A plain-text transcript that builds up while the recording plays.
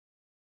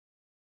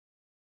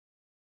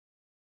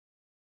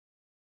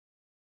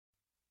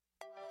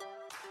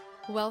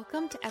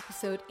Welcome to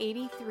episode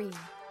 83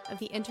 of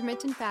the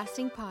Intermittent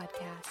Fasting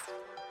Podcast.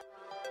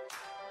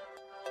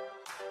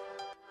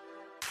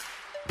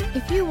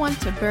 If you want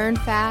to burn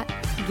fat,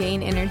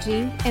 gain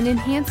energy, and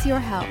enhance your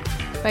health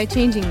by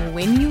changing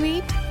when you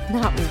eat,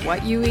 not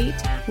what you eat,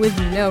 with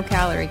no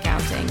calorie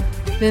counting,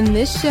 then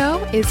this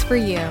show is for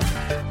you.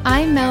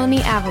 I'm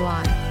Melanie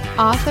Avalon,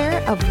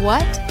 author of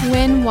What,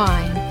 When,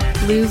 Wine,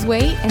 Lose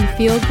Weight and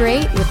Feel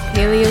Great with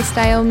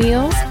Paleo-Style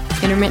Meals,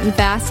 Intermittent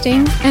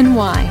Fasting, and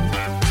Wine.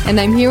 And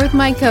I'm here with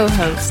my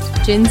co-host,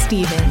 Jen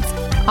Stevens,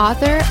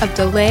 author of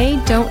Delay,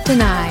 Don't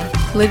Deny,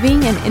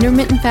 Living an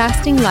Intermittent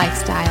Fasting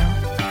Lifestyle.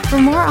 For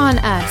more on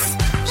us,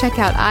 check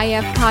out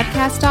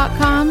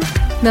ifpodcast.com,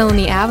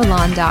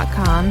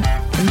 melanieavalon.com,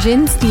 and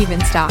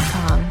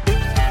jenstevens.com.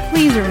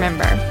 Please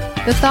remember,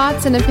 the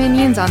thoughts and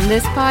opinions on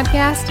this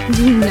podcast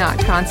do not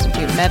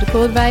constitute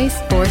medical advice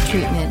or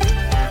treatment.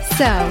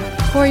 So,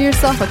 pour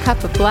yourself a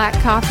cup of black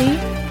coffee,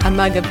 a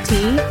mug of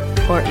tea,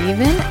 or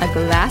even a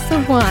glass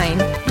of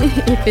wine,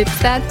 if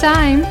it's that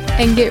time,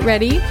 and get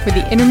ready for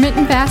the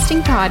Intermittent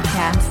Fasting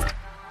Podcast.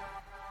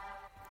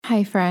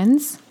 Hi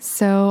friends.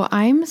 So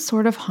I'm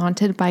sort of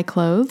haunted by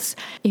clothes.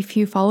 If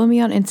you follow me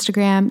on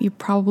Instagram, you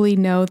probably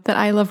know that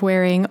I love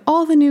wearing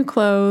all the new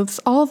clothes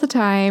all the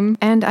time.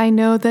 And I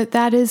know that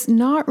that is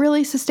not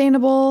really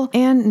sustainable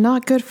and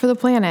not good for the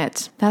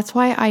planet. That's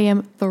why I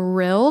am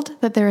thrilled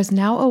that there is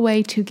now a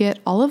way to get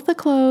all of the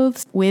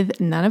clothes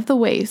with none of the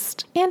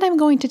waste. And I'm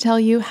going to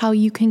tell you how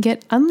you can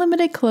get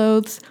unlimited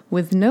clothes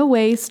with no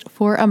waste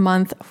for a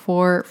month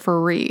for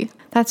free.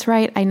 That's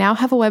right, I now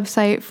have a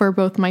website for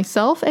both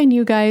myself and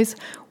you guys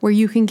where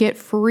you can get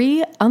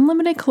free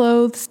unlimited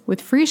clothes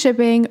with free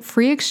shipping,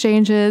 free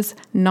exchanges,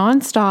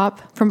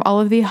 nonstop from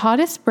all of the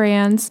hottest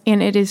brands,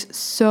 and it is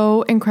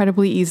so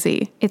incredibly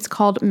easy. It's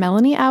called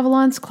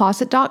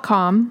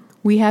melanieavalonscloset.com.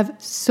 We have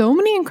so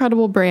many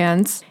incredible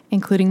brands,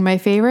 including my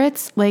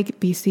favorites like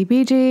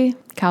BCBG,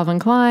 Calvin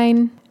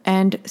Klein,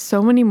 and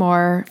so many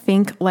more.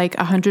 Think like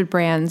 100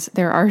 brands.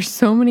 There are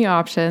so many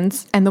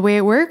options. And the way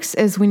it works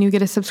is when you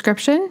get a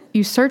subscription,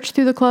 you search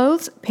through the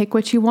clothes, pick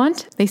what you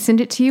want. They send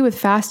it to you with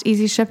fast,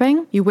 easy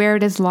shipping. You wear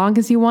it as long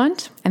as you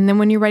want. And then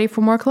when you're ready for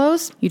more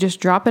clothes, you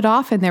just drop it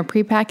off in their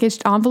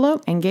prepackaged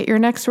envelope and get your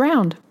next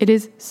round. It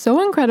is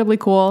so incredibly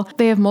cool.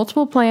 They have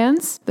multiple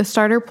plans. The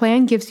starter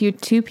plan gives you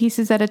 2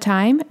 pieces at a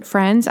time.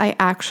 Friends, I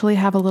actually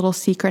have a little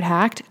secret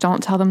hack.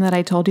 Don't tell them that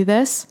I told you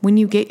this. When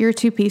you get your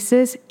 2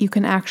 pieces, you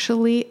can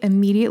actually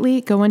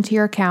immediately go into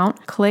your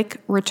account,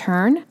 click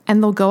return,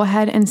 and they'll go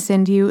ahead and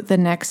send you the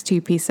next 2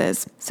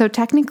 pieces. So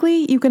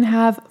technically, you can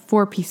have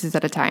 4 pieces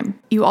at a time.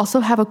 You also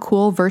have a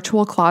cool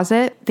virtual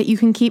closet that you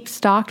can keep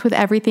stocked with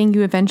everything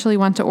you eventually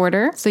want to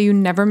order, so you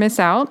never miss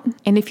out.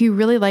 And if you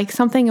really like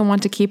something and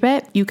want to keep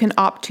it, you can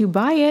opt to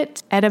buy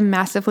it at a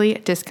massively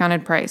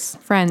discounted price.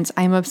 Friends,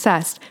 I'm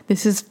obsessed.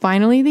 This is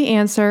finally the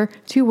answer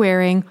to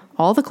wearing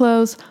all the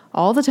clothes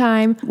all the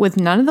time with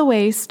none of the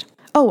waste.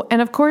 Oh,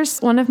 and of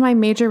course, one of my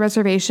major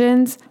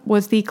reservations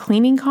was the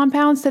cleaning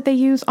compounds that they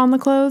use on the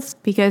clothes,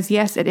 because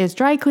yes, it is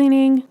dry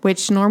cleaning,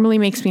 which normally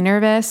makes me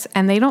nervous,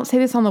 and they don't say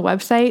this on the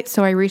website,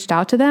 so I reached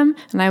out to them,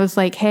 and I was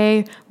like,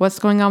 hey, what's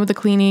going on with the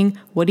cleaning?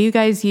 What do you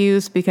guys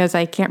use? Because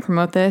I can't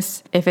promote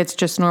this if it's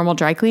just normal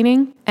dry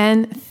cleaning.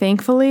 And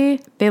thankfully,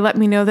 they let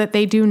me know that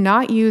they do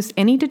not use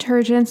any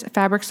detergents,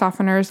 fabric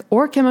softeners,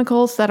 or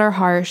chemicals that are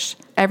harsh.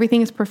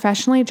 Everything is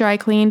professionally dry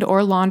cleaned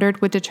or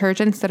laundered with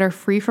detergents that are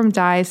free from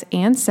dyes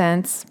and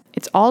scents.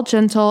 It's all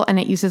gentle and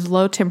it uses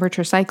low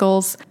temperature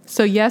cycles.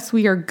 So yes,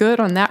 we are good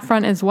on that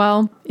front as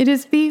well. It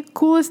is the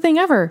coolest thing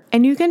ever.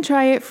 And you can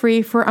try it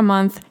free for a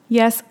month.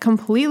 Yes,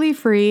 completely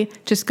free.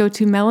 Just go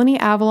to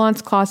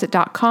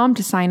melanieavalonscloset.com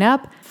to sign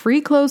up. Free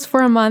clothes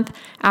for a month.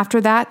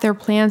 After that, their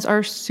plans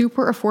are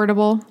super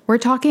affordable. We're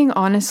talking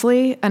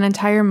honestly, an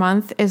entire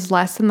month is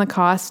less than the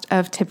cost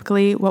of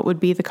typically what would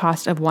be the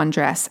cost of one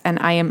dress. And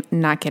I am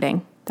not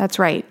kidding. That's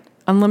right.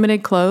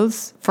 Unlimited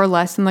clothes for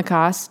less than the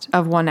cost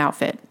of one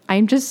outfit.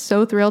 I'm just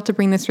so thrilled to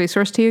bring this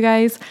resource to you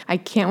guys. I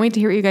can't wait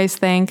to hear what you guys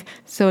think.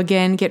 So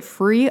again, get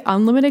free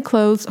unlimited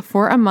clothes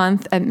for a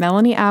month at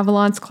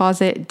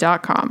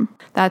melanieavalonscloset.com.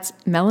 That's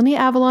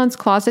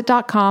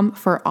melanieavalonscloset.com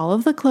for all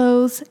of the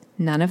clothes,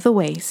 none of the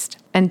waste.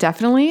 And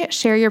definitely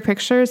share your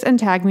pictures and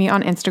tag me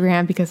on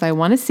Instagram because I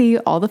want to see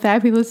all the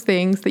fabulous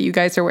things that you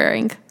guys are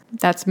wearing.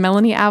 That's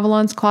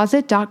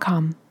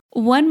melanieavalonscloset.com.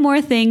 One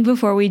more thing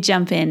before we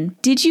jump in.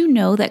 Did you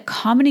know that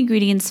common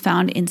ingredients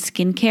found in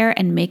skincare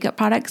and makeup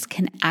products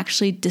can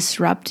actually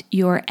disrupt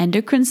your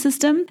endocrine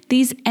system?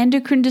 These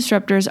endocrine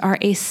disruptors are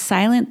a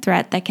silent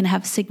threat that can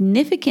have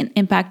significant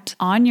impact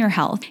on your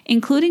health,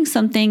 including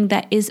something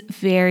that is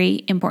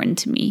very important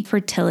to me,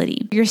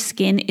 fertility. Your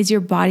skin is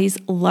your body's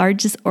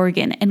largest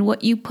organ, and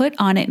what you put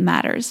on it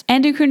matters.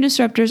 Endocrine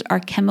disruptors are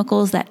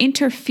chemicals that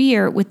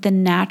interfere with the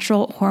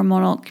natural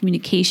hormonal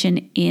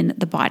communication in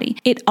the body.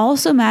 It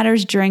also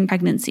matters during during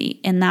pregnancy.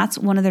 And that's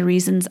one of the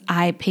reasons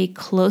I pay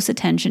close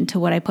attention to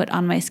what I put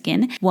on my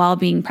skin while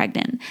being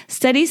pregnant.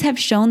 Studies have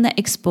shown that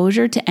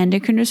exposure to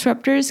endocrine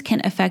disruptors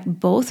can affect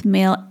both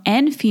male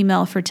and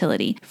female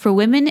fertility. For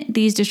women,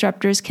 these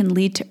disruptors can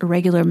lead to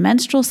irregular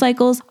menstrual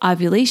cycles,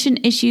 ovulation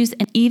issues,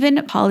 and even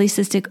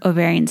polycystic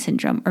ovarian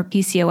syndrome, or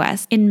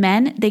PCOS. In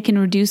men, they can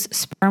reduce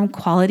sperm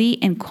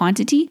quality and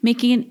quantity,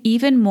 making it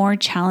even more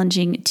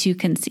challenging to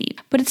conceive.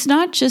 But it's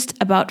not just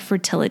about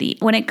fertility.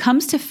 When it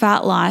comes to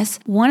fat loss,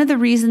 one of the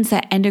reasons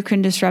that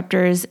endocrine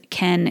disruptors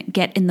can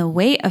get in the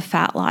way of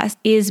fat loss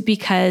is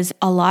because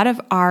a lot of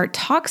our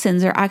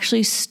toxins are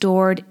actually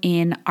stored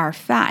in our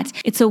fat.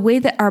 It's a way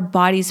that our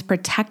bodies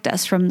protect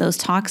us from those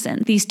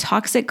toxins. These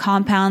toxic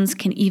compounds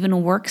can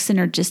even work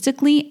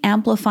synergistically,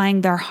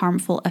 amplifying their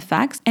harmful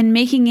effects and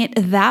making it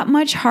that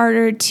much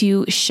harder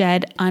to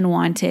shed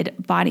unwanted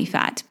body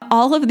fat.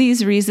 All of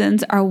these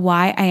reasons are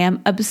why I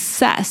am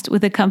obsessed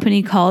with a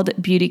company called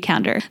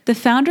Beautycounter. The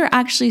founder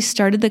actually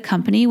started the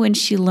company when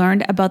she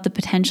learned about the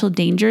potential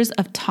dangers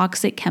of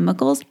toxic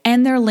chemicals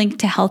and their link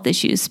to health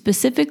issues,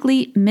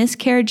 specifically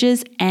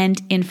miscarriages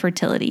and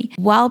infertility.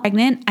 While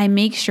pregnant, I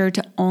make sure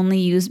to only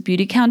use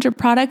Beautycounter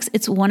products.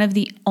 It's one of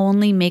the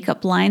only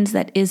makeup lines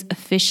that is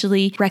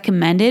officially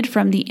recommended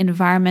from the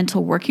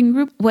Environmental Working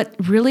Group. What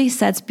really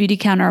sets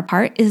Beautycounter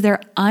apart is their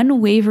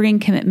unwavering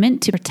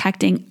commitment to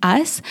protecting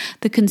us,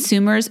 the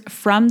consumers,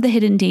 from the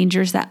hidden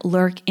dangers that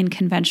lurk in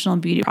conventional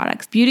beauty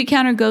products.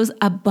 Beautycounter goes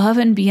above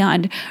and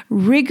beyond,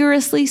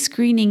 rigorously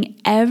screening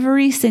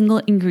every single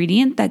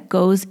ingredient that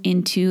goes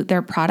into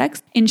their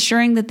products,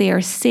 ensuring that they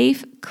are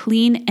safe,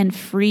 clean, and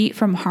free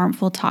from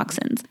harmful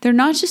toxins. They're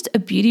not just a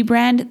beauty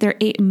brand, they're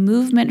a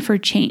movement for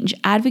change,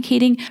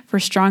 advocating for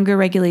stronger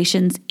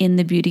regulations in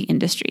the beauty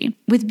industry.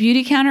 With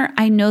Beautycounter,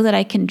 I know that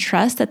I can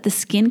trust that the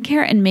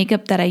skincare and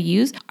makeup that I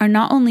use are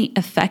not only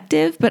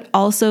effective, but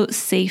also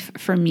safe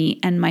for me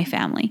and my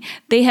family.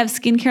 They have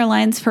skincare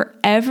lines for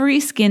every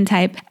skin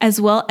type,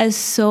 as well as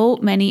so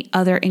many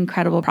other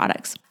incredible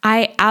products.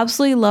 I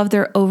absolutely love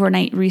their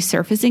overnight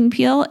resurfacing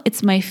peel.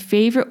 It's my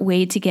favorite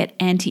way to get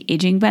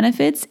anti-aging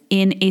benefits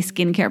in a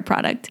skincare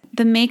product.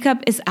 The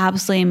makeup is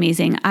absolutely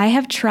amazing. I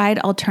have tried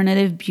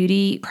alternative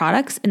beauty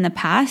products in the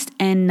past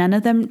and none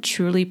of them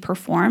truly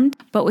performed.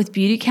 But with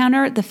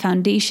Beautycounter, the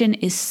foundation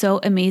is so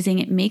amazing.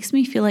 It makes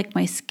me feel like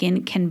my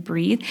skin can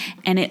breathe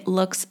and it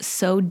looks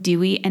so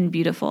dewy and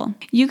beautiful.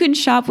 You can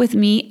shop with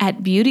me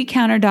at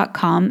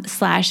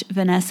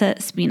beautycounter.com/Vanessa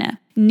Spina.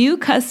 New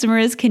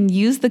customers can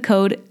use the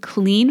code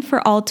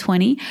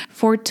CLEANFORALL20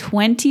 for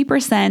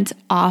 20%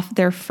 off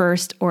their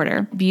first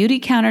order.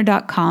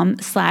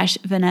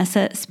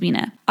 Beautycounter.com/Vanessa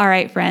Spina. All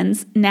right,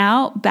 friends,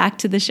 now back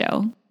to the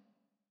show.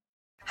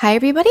 Hi,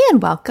 everybody,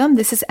 and welcome.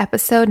 This is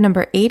episode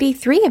number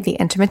 83 of the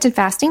Intermittent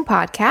Fasting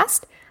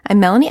Podcast. I'm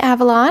Melanie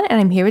Avalon,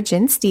 and I'm here with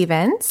Jen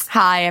Stevens.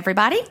 Hi,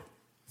 everybody.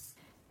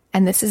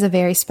 And this is a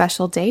very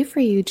special day for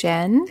you,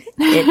 Jen.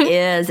 It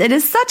is. It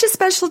is such a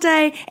special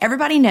day.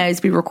 Everybody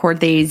knows we record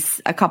these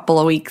a couple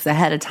of weeks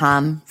ahead of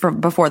time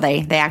before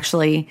they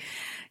actually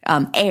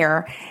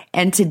air.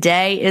 And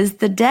today is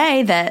the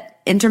day that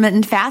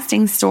Intermittent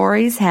Fasting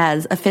Stories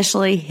has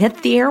officially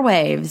hit the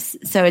airwaves.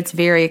 So it's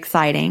very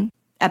exciting.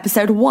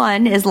 Episode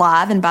 1 is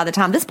live, and by the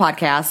time this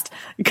podcast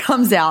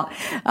comes out,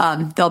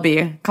 there'll be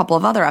a couple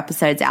of other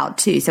episodes out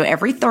too. So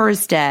every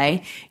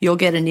Thursday, you'll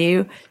get a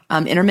new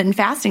intermittent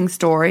fasting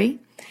story,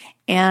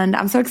 and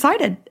I'm so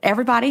excited.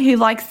 Everybody who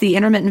likes the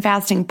Intermittent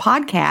Fasting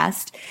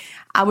Podcast,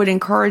 I would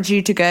encourage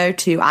you to go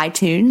to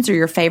iTunes or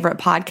your favorite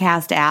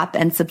podcast app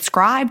and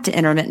subscribe to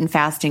Intermittent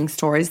Fasting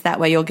Stories. That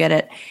way you'll get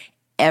it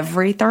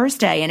every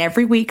Thursday, and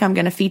every week I'm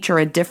going to feature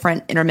a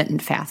different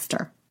intermittent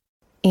faster.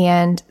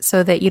 And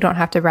so that you don't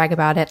have to brag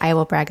about it, I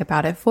will brag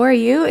about it for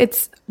you.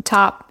 It's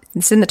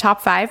in the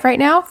top 5 right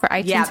now for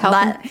iTunes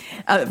health.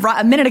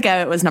 A minute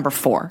ago, it was number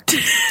 4,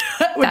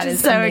 which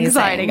is so amazing.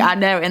 Exciting. I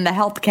know, in the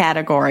health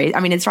category. I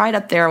mean, it's right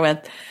up there with,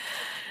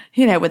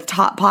 with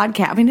top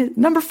podcast. I mean,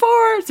 number 4,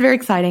 it's very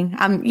exciting.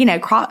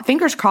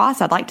 Fingers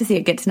crossed. I'd like to see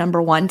it get to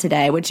number 1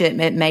 today, which it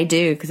may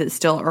do because it's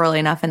still early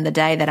enough in the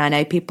day that I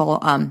know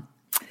people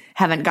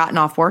haven't gotten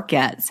off work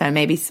yet. So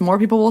maybe some more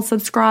people will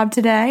subscribe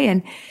today,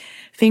 and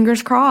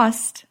fingers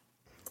crossed.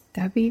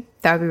 That'd be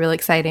really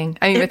exciting.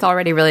 I mean, it's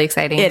already really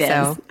exciting. It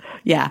is.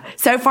 Yeah.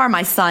 So far,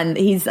 my son,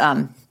 he's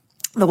the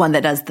one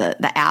that does the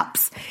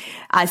apps.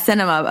 I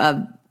sent him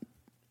a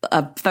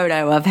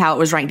photo of how it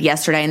was ranked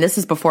yesterday, and this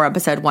is before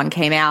episode 1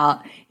 came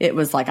out. It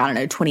was like,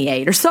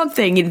 28 or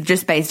something,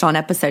 just based on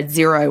episode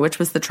 0, which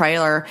was the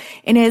trailer.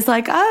 And he's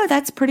like, oh,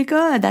 that's pretty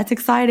good. That's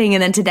exciting.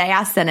 And then today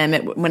I sent him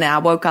it when I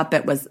woke up,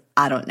 it was,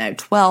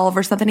 12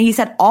 or something. He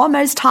said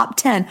almost top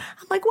 10.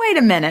 I'm like, wait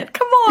a minute,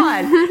 come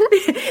on.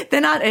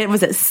 Then it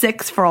was at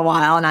 6 for a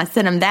while, and I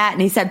sent him that,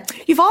 and he said,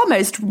 you've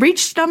almost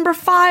reached number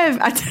 5.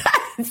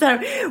 So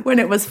when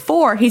it was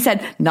 4, he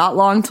said, not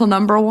long till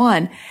number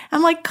 1.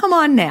 I'm like, come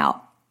on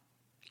now.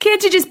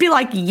 Can't you just be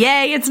like,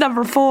 yay, it's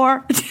number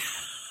 4?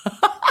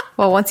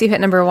 Well, once you hit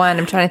number one,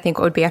 I'm trying to think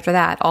what would be after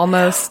that.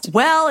 Almost.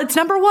 Well, it's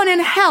number one in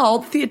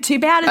health. Too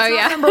bad it's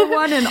not number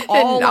one in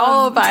all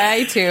of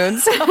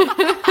iTunes.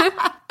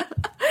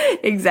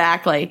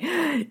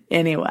 Exactly.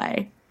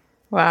 Anyway.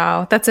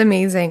 Wow, that's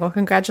amazing. Well,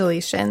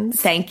 congratulations.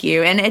 Thank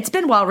you. And it's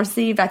been well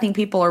received. I think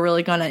people are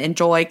really going to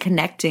enjoy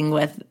connecting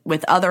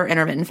with other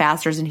intermittent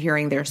fasters and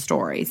hearing their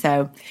story.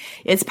 So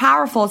it's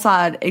powerful. So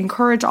I'd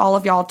encourage all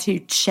of y'all to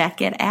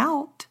check it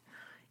out.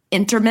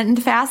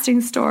 Intermittent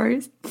fasting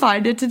stories.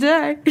 Find it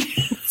today.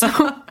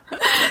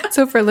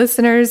 So for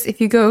listeners,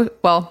 if you go,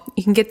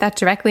 you can get that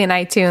directly in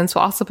iTunes.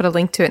 We'll also put a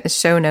link to it in the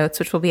show notes,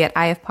 which will be at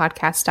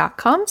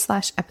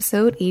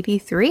ifpodcast.com/episode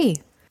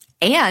 83.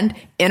 And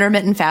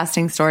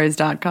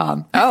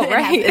intermittentfastingstories.com. Oh,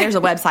 right. There's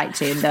a website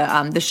too.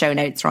 The show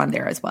notes are on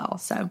there as well.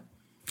 So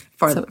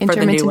for the new one.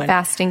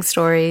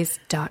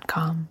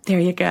 intermittentfastingstories.com. There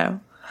you go.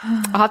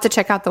 I'll have to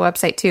check out the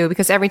website too,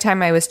 because every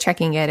time I was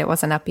checking it, it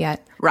wasn't up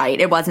yet. Right.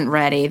 It wasn't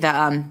ready.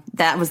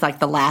 That was like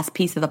the last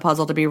piece of the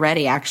puzzle to be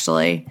ready,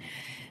 actually.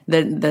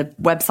 The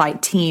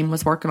website team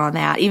was working on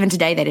that. Even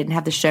today, they didn't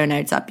have the show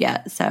notes up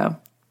yet. So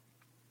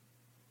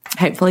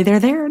hopefully they're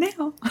there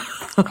now.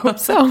 I hope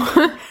so.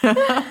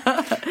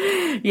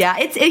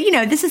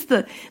 Yeah, this is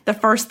the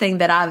first thing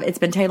that it's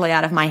been totally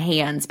out of my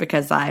hands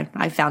because I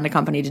found a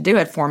company to do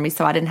it for me,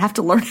 so I didn't have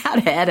to learn how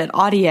to edit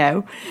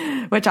audio,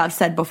 which I've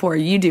said before,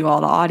 you do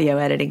all the audio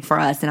editing for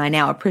us, and I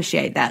now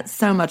appreciate that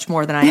so much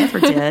more than I ever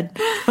did.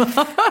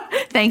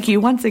 Thank you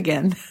once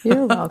again.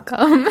 You're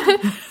welcome.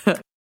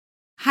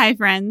 Hi,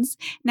 friends.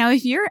 Now,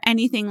 if you're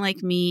anything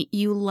like me,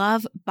 you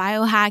love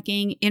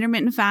biohacking,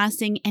 intermittent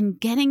fasting, and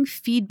getting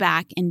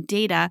feedback and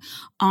data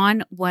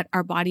on what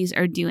our bodies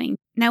are doing.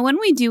 Now, when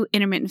we do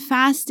intermittent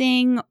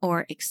fasting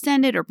or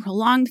extended or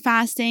prolonged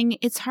fasting,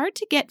 it's hard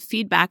to get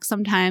feedback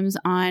sometimes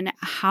on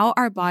how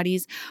our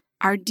bodies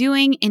are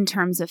doing in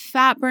terms of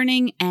fat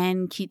burning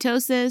and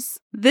ketosis.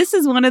 This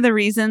is one of the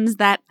reasons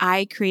that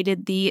I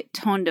created the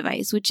Tone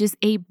device, which is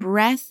a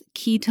breath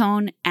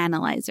ketone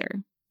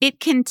analyzer. It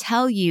can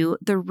tell you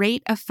the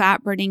rate of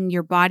fat burning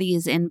your body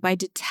is in by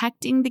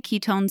detecting the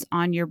ketones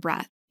on your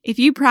breath. If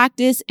you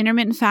practice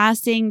intermittent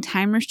fasting,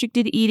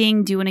 time-restricted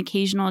eating, do an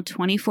occasional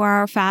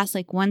 24-hour fast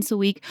like once a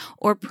week,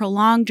 or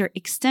prolonged or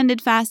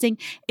extended fasting,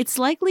 it's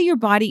likely your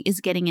body is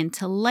getting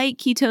into light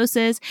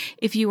ketosis.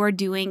 If you are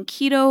doing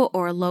keto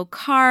or low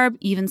carb,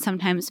 even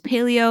sometimes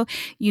paleo,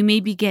 you may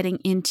be getting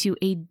into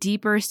a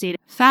deeper state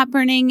of fat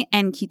burning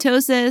and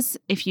ketosis.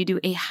 If you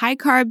do a high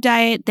carb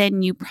diet,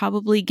 then you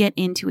probably get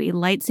into a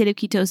light state of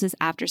ketosis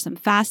after some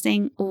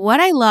fasting. What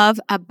I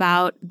love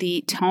about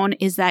the Tone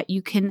is that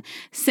you can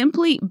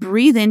simply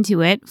breathe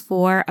into it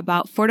for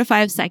about 4 to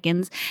 5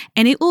 seconds,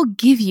 and it will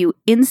give you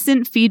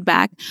instant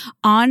feedback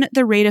on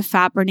the rate of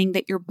fat burning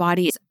that your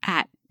body is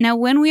at. Now,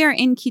 when we are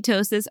in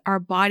ketosis, our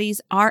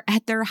bodies are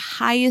at their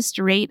highest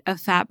rate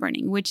of fat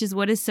burning, which is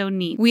what is so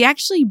neat. We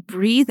actually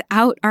breathe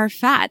out our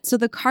fat. So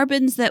the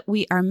carbons that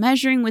we are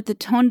measuring with the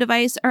Tone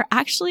device are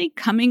actually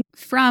coming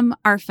from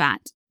our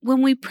fat.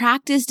 When we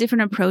practice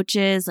different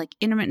approaches like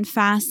intermittent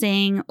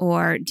fasting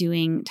or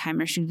doing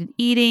time-restricted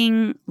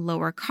eating,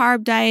 lower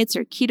carb diets,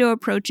 or keto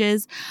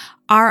approaches,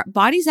 our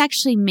bodies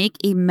actually make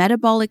a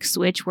metabolic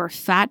switch where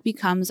fat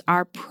becomes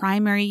our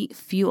primary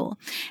fuel.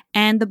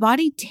 And the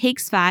body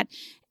takes fat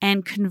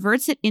and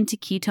converts it into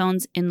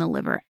ketones in the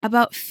liver.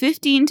 About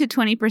 15 to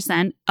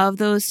 20% of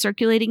those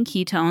circulating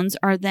ketones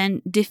are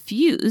then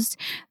diffused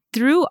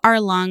through our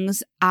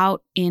lungs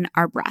out in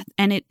our breath.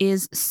 And it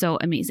is so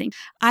amazing.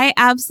 I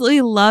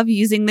absolutely love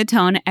using the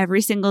Tone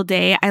every single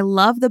day. I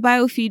love the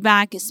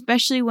biofeedback,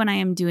 especially when I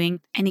am doing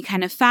any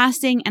kind of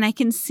fasting, and I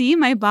can see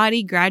my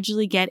body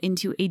gradually get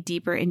into a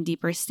deeper and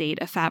deeper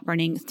state of fat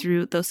burning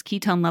through those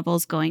ketone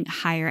levels going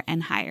higher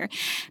and higher.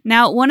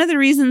 Now, one of the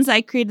reasons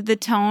I created the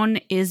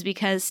Tone is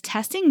because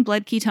testing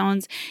blood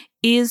ketones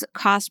is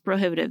cost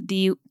prohibitive.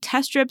 The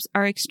test strips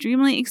are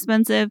extremely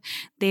expensive.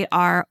 They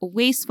are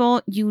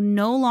wasteful. You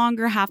no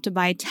longer have to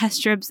buy test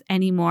strips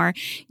anymore.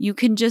 You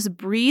can just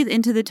breathe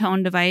into the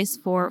Tone device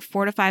for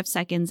 4 to 5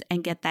 seconds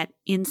and get that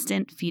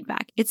instant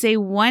feedback. It's a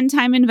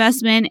one-time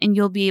investment and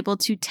you'll be able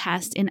to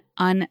test an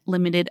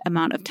unlimited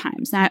amount of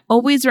times. Now, I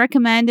always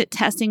recommend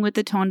testing with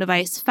the Tone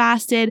device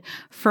fasted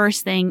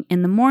first thing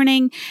in the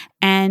morning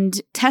and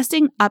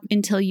testing up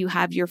until you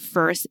have your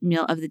first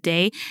meal of the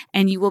day,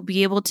 and you will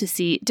be able to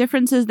see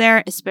differences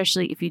there,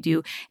 especially if you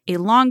do a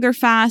longer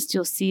fast.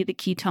 You'll see the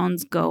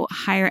ketones go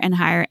higher and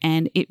higher,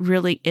 and it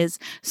really is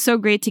so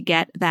great to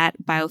get that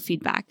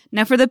biofeedback.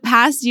 Now, for the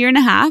past year and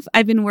a half,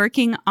 I've been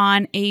working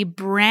on a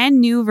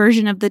brand new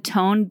version of the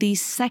Tone, the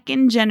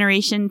 2nd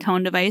generation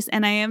Tone device,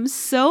 and I am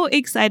so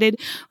excited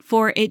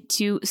for it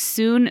to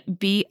soon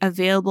be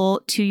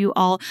available to you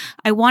all.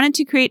 I wanted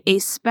to create a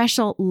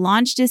special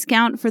launch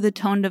discount for the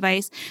Tone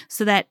device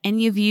so that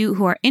any of you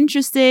who are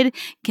interested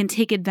can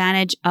take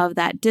advantage of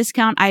that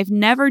discount. I've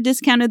never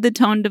discounted the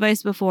Tone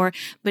device before,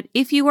 but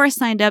if you are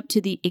signed up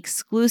to the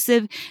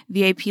exclusive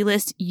VIP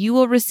list, you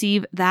will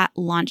receive that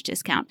launch discount.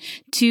 discount.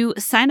 To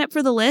sign up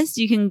for the list,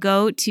 you can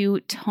go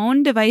to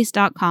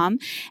tonedevice.com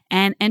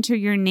and enter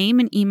your name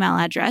and email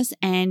address,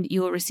 and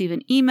you will receive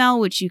an email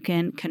which you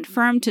can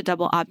confirm to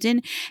double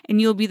opt-in,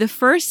 and you'll be the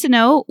first to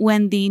know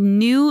when the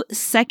new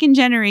second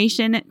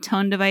generation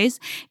Tone device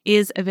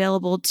is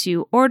available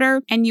to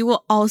order, and you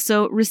will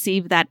also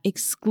receive that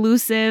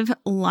exclusive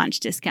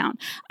launch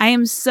discount. I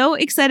am so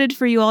excited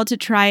for you all to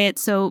try it,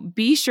 so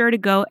be sure to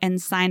go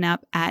and sign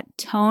up at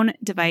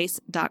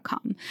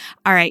tonedevice.com.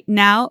 All right,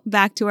 now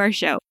back to our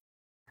show.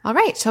 All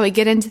right, shall we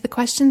get into the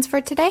questions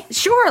for today?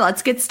 Sure,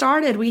 let's get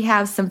started. We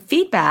have some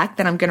feedback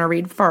that I'm going to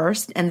read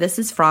first, and this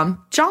is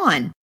from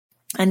John.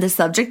 And the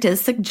subject is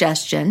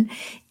suggestion.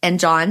 And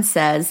John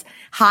says,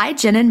 "Hi,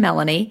 Jen and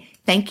Melanie.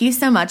 Thank you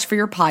so much for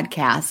your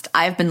podcast.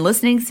 I have been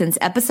listening since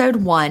episode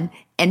 1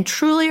 and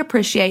truly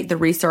appreciate the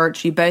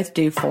research you both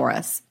do for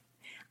us.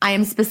 I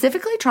am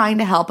specifically trying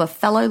to help a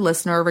fellow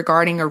listener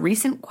regarding a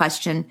recent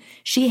question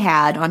she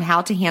had on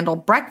how to handle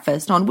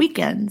breakfast on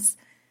weekends.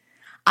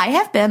 I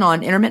have been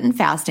on intermittent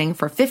fasting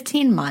for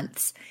 15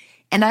 months,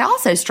 and I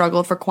also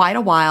struggled for quite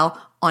a while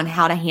on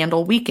how to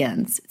handle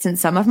weekends, since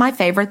some of my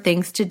favorite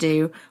things to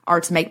do are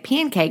to make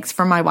pancakes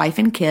for my wife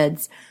and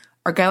kids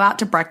or go out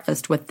to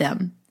breakfast with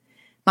them.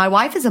 My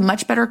wife is a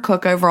much better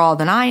cook overall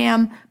than I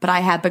am, but I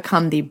have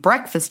become the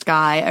breakfast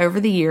guy over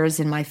the years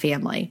in my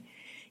family.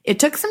 It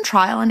took some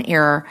trial and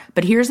error,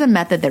 but here's a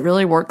method that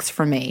really works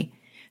for me.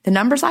 The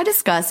numbers I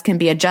discuss can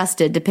be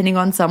adjusted depending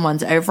on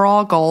someone's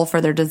overall goal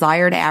for their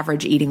desired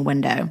average eating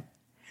window.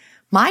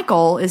 My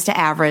goal is to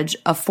average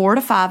a 4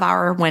 to 5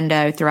 hour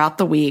window throughout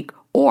the week,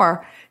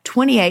 or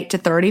 28 to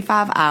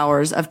 35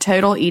 hours of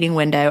total eating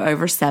window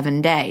over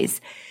 7 days.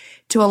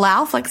 To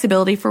allow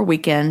flexibility for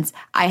weekends,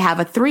 I have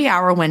a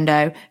 3-hour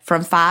window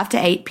from 5 to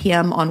 8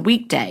 p.m. on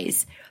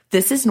weekdays.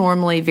 This is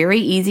normally very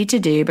easy to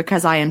do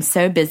because I am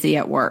so busy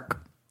at work.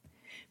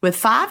 With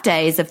 5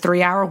 days of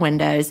 3-hour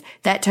windows,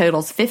 that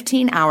totals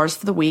 15 hours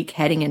for the week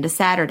heading into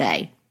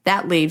Saturday.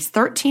 That leaves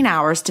 13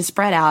 hours to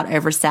spread out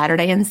over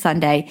Saturday and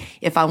Sunday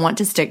if I want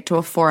to stick to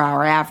a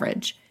 4-hour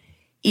average.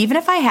 Even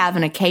if I have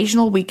an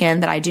occasional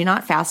weekend that I do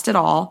not fast at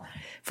all,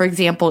 for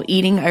example,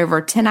 eating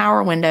over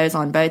 10-hour windows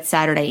on both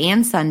Saturday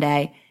and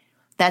Sunday,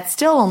 that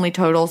still only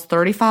totals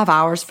 35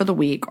 hours for the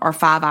week, or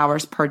 5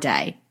 hours per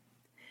day.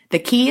 The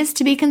key is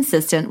to be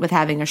consistent with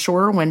having a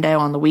shorter window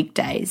on the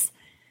weekdays.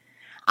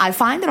 I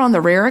find that on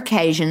the rare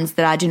occasions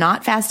that I do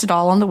not fast at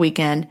all on the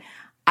weekend,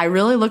 I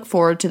really look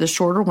forward to the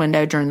shorter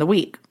window during the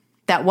week.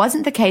 That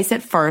wasn't the case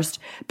at first,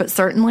 but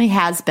certainly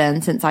has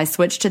been since I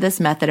switched to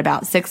this method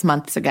about 6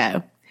 months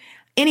ago.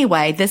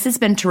 Anyway, this has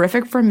been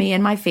terrific for me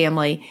and my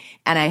family,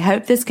 and I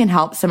hope this can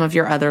help some of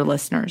your other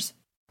listeners."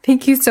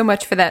 Thank you so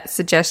much for that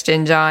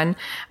suggestion, John.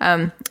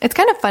 It's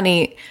kind of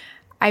funny.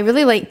 I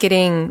really like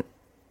getting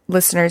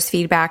listeners'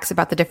 feedbacks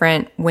about the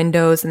different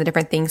windows and the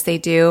different things they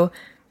do,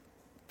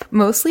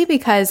 mostly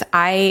because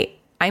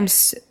I'm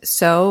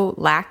so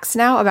lax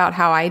now about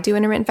how I do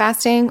intermittent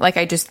fasting. Like,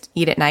 I just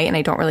eat at night and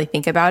I don't really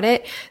think about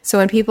it. So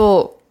when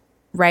people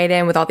write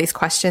in with all these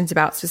questions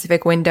about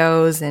specific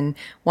windows and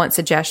want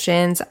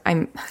suggestions,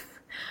 I'm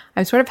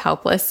sort of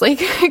helpless, like,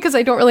 because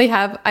I don't really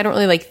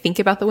like think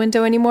about the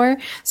window anymore.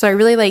 So I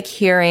really like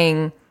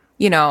hearing,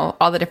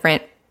 all the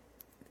different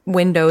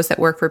windows that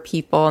work for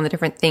people and the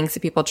different things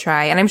that people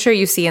try. And I'm sure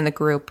you see in the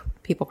group,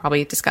 people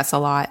probably discuss a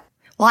lot.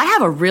 Well, I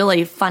have a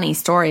really funny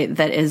story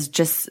that is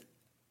just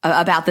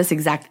about this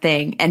exact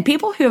thing. And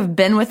people who have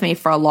been with me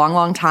for a long,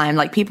 long time,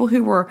 like people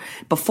who were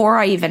before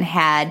I even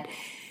had,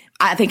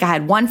 I think I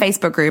had one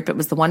Facebook group. It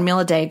was the 1 meal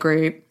a day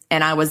group.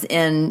 And I was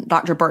in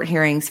Dr. Bert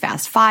Herring's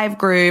Fast 5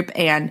 group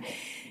and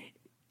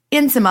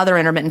in some other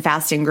intermittent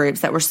fasting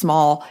groups that were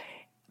small.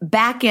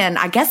 Back in,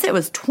 I guess it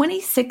was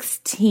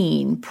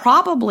 2016,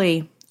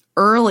 probably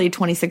early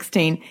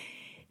 2016.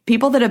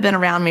 People that have been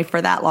around me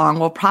for that long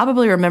will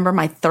probably remember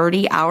my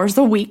 30 hours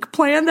a week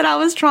plan that I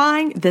was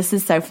trying. This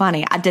is so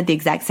funny. I did the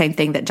exact same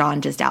thing that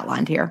John just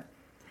outlined here.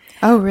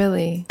 Oh,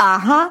 really?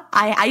 Uh-huh.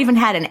 I even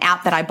had an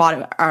app that I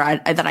bought,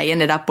 that I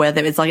ended up with.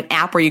 It was like an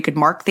app where you could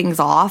mark things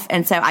off.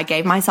 And so I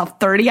gave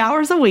myself 30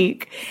 hours a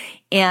week.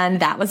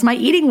 And that was my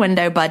eating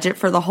window budget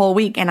for the whole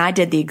week. And I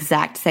did the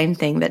exact same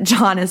thing that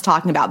John is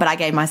talking about, but I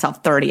gave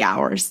myself 30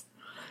 hours.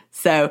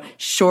 So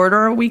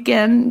shorter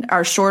weekend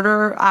or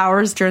shorter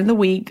hours during the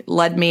week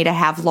led me to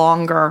have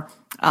longer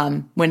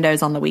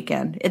windows on the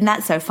weekend. Isn't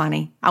that so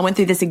funny? I went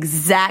through this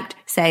exact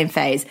same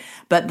phase,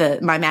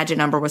 but my magic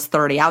number was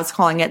 30. I was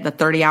calling it the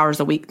 30 hours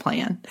a week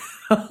plan.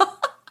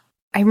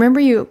 I remember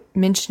you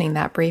mentioning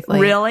that briefly.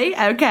 Really?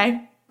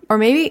 Okay. Or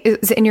maybe,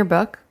 is it in your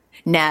book?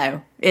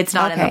 No, it's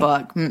not in the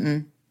book.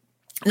 Mm-mm.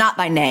 Not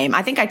by name.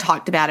 I think I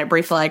talked about it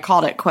briefly. I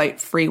called it, quote,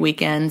 free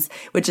weekends,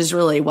 which is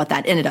really what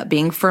that ended up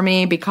being for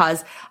me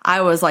because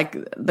I was like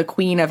the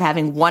queen of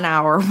having 1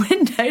 hour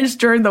windows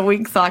during the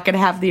week so I could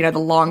have, the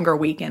longer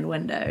weekend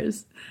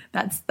windows.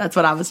 That's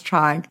what I was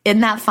trying.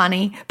 Isn't that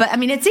funny? But I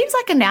mean, it seems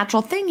like a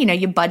natural thing,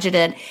 you budget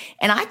it.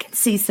 And I can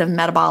see some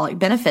metabolic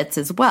benefits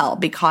as well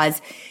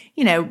because,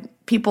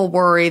 people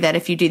worry that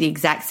if you do the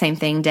exact same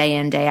thing day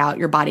in, day out,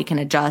 your body can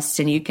adjust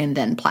and you can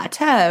then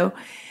plateau.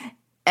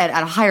 at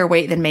a higher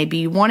weight than maybe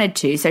you wanted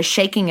to. So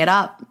shaking it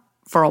up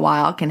for a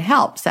while can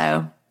help.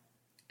 So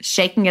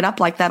shaking it up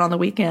like that on the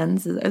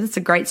weekends, it's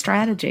a great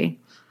strategy.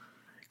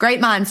 Great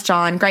minds,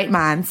 John. Great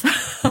minds.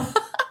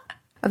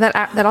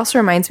 That also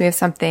reminds me of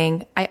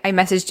something. I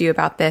messaged you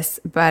about this,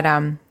 but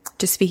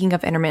just speaking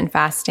of intermittent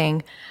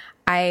fasting,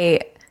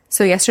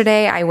 so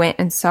yesterday I went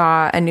and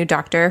saw a new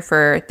doctor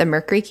for the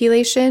mercury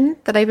chelation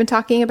that I've been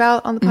talking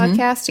about on the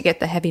podcast to get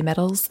the heavy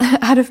metals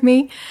out of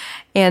me.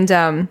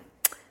 And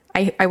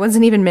I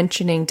wasn't even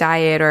mentioning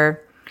diet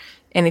or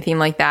anything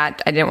like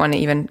that. I didn't want to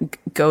even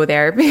go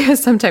there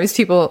because sometimes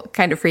people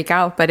kind of freak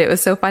out. But it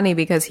was so funny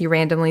because he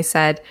randomly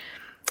said,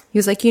 he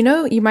was like,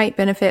 you might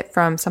benefit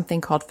from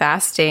something called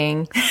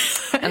fasting.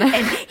 And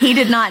he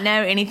did not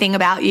know anything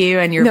about you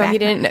and your he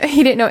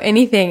didn't know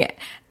anything.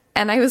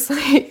 And I was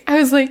like,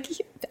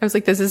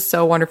 this is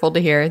so wonderful to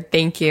hear.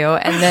 Thank you.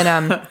 And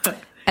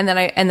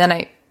then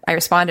I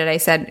responded. I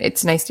said,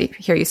 it's nice to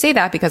hear you say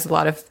that because a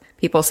lot of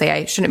people say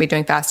I shouldn't be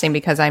doing fasting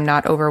because I'm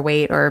not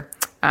overweight or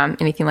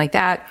anything like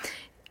that.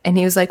 And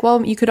he was like,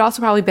 well, you could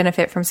also probably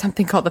benefit from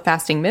something called the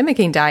fasting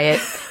mimicking diet.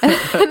 And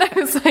I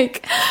was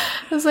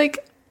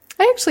like,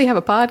 I actually have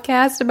a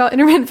podcast about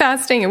intermittent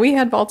fasting, and we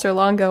had Walter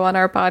Longo on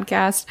our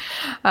podcast.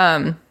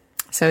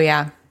 So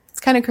yeah, it's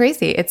kind of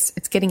crazy. It's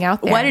getting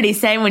out there. What did he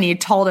say when you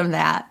told him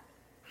that?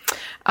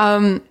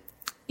 I'm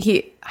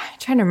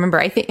trying to remember.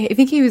 I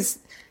think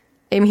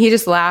he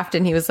just laughed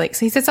and he was like,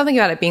 so he said something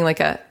about it being like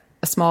a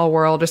small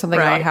world or something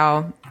about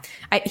how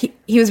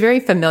he was very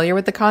familiar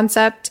with the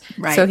concept.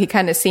 Right. So he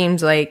kind of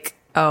seemed like,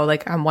 oh,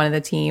 like I'm one of the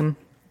team.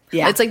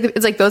 Yeah. It's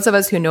like those of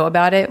us who know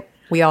about it.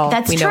 We know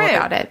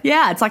about it.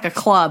 Yeah. It's like a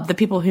club, the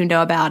people who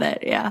know about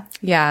it. Yeah.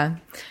 Yeah.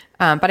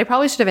 But I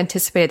probably should have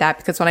anticipated that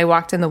because when I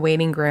walked in the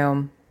waiting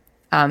room,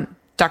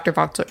 Dr.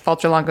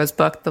 Walter Longo's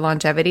book, The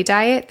Longevity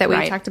Diet, that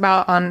we talked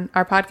about on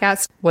our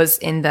podcast,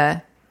 was on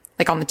the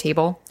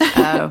table.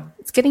 Oh,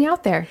 it's getting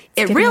out there.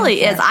 It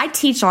really is. I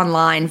teach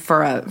online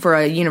for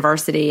a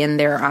university in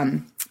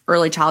their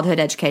early childhood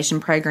education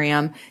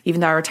program.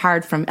 Even though I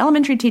retired from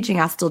elementary teaching,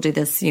 I still do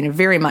this,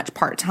 very much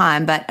part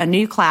time. But a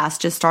new class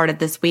just started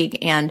this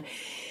week, and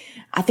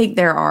I think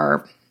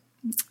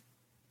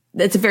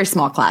it's a very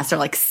small class. There are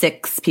like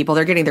 6 people.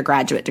 They're getting their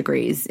graduate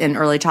degrees in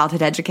early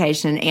childhood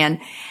education, and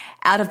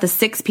out of the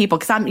 6 people,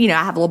 because I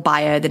have a little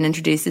bio that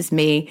introduces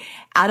me.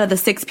 Out of the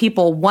 6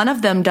 people, one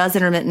of them does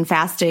intermittent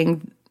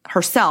fasting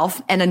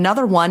herself, and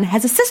another one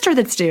has a sister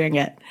that's doing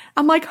it.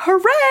 I'm like,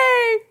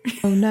 hooray!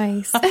 Oh,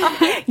 nice.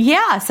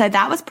 Yeah, so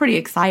that was pretty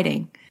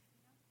exciting.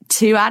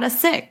 2 out of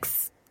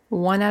 6.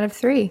 1 out of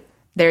 3.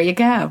 There you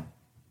go.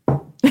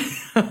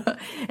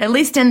 At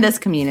least in this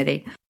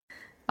community.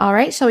 All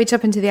right, shall we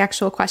jump into the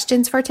actual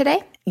questions for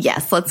today?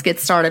 Yes, let's get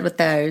started with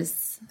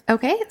those.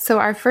 Okay, so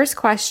our first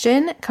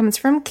question comes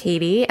from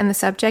Katie, and the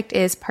subject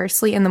is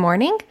parsley in the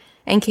morning.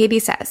 And Katie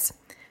says,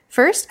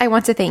 first, I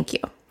want to thank you.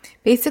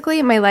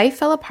 Basically, my life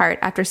fell apart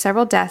after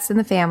several deaths in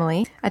the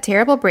family, a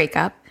terrible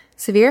breakup,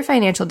 severe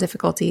financial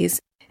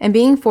difficulties, and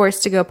being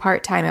forced to go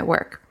part-time at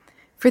work.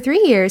 For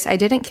 3 years, I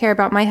didn't care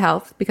about my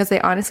health because I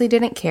honestly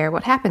didn't care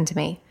what happened to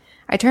me.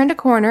 I turned a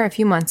corner a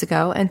few months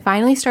ago and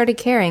finally started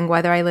caring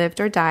whether I lived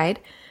or died,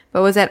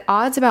 but was at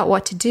odds about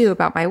what to do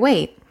about my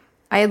weight.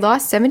 I had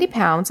lost 70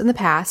 pounds in the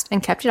past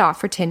and kept it off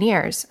for 10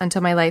 years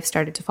until my life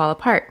started to fall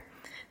apart.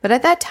 But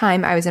at that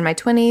time, I was in my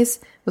 20s,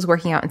 was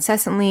working out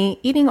incessantly,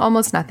 eating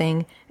almost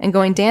nothing, and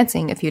going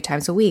dancing a few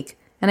times a week,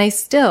 and I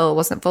still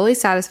wasn't fully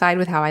satisfied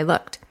with how I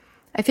looked.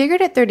 I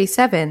figured at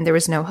 37 there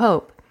was no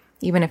hope.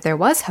 Even if there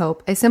was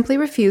hope, I simply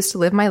refused to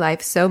live my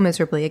life so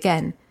miserably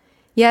again.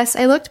 Yes,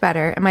 I looked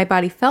better and my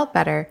body felt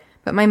better,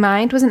 but my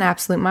mind was an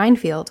absolute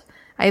minefield.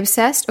 I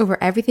obsessed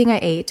over everything I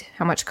ate,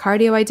 how much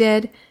cardio I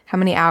did, how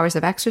many hours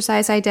of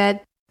exercise I did.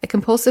 I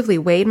compulsively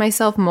weighed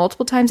myself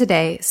multiple times a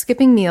day,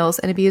 skipping meals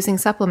and abusing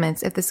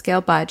supplements if the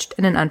scale budged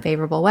in an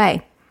unfavorable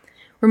way.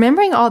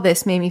 Remembering all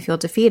this made me feel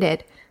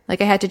defeated,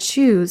 like I had to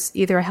choose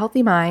either a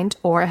healthy mind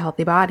or a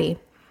healthy body.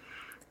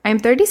 I am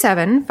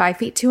 37, 5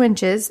 feet 2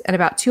 inches, and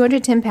about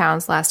 210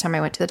 pounds last time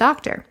I went to the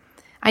doctor.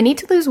 I need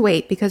to lose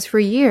weight because for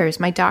years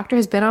my doctor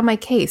has been on my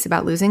case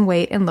about losing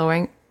weight and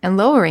lowering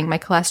my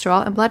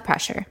cholesterol and blood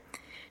pressure.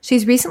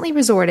 She's recently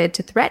resorted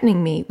to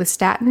threatening me with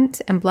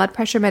statins and blood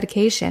pressure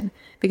medication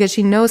because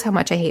she knows how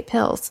much I hate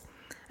pills.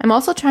 I'm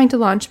also trying to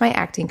launch my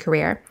acting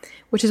career,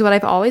 which is what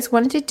I've always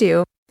wanted to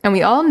do, and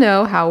we all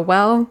know how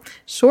well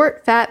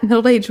short, fat,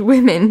 middle-aged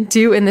women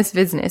do in this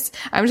business.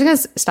 I'm just going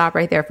to stop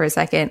right there for a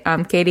second.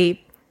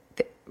 Katie,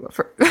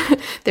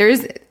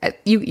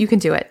 you can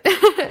do it.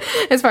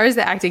 As far as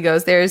the acting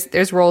goes,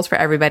 there's roles for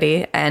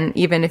everybody, and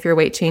even if your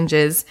weight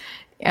changes,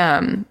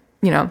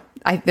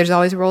 there's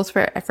always roles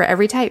for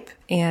every type.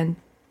 And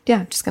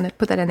yeah, just gonna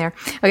put that in there.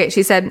 Okay,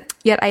 she said,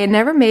 yet I had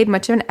never made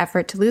much of an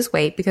effort to lose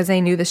weight because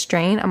I knew the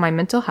strain on my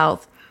mental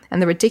health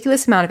and the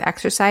ridiculous amount of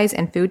exercise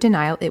and food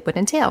denial it would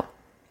entail.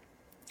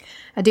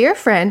 A dear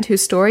friend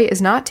whose story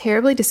is not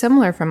terribly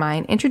dissimilar from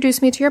mine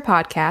introduced me to your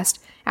podcast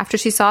after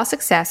she saw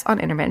success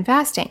on intermittent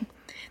fasting.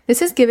 This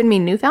has given me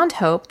newfound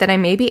hope that I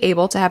may be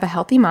able to have a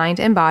healthy mind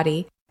and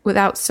body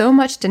without so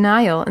much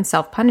denial and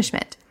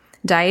self-punishment.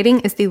 Dieting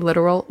is the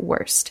literal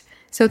worst.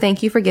 So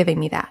thank you for giving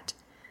me that.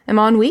 I'm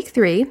on week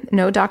 3,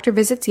 no doctor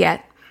visits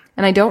yet,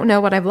 and I don't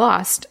know what I've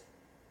lost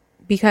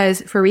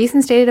because for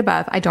reasons stated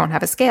above, I don't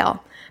have a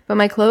scale. But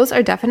my clothes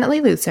are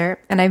definitely looser,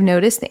 and I've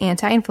noticed the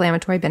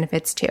anti-inflammatory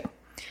benefits too.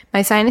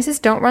 My sinuses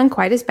don't run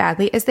quite as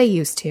badly as they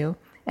used to,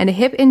 and a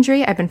hip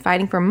injury I've been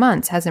fighting for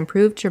months has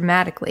improved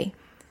dramatically.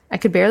 I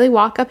could barely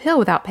walk uphill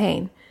without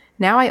pain.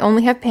 Now I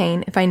only have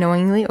pain if I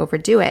knowingly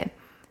overdo it.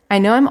 I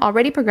know I'm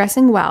already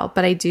progressing well,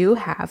 but I do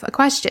have a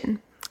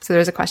question. So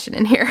there's a question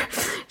in here.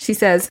 She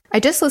says, I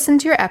just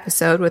listened to your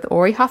episode with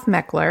Ori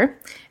Hoffmeckler,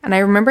 and I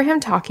remember him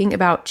talking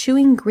about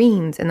chewing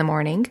greens in the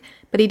morning,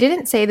 but he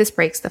didn't say this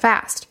breaks the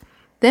fast.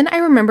 Then I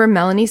remember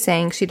Melanie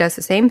saying she does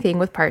the same thing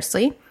with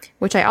parsley,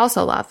 which I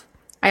also love.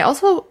 I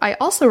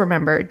also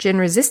remember Jen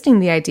resisting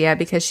the idea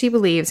because she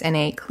believes in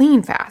a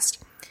clean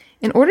fast.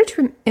 In order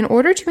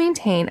to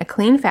maintain a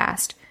clean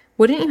fast,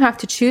 wouldn't you have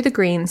to chew the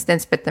greens then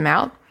spit them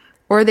out?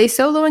 Or are they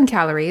so low in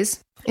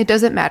calories, it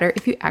doesn't matter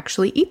if you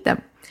actually eat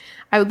them?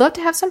 I would love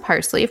to have some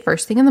parsley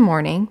first thing in the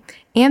morning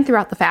and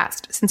throughout the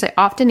fast, since I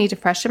often need to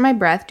freshen my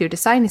breath due to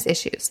sinus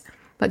issues.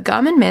 But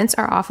gum and mints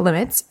are off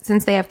limits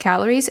since they have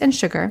calories and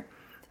sugar,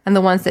 and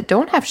the ones that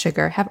don't have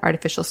sugar have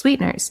artificial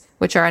sweeteners,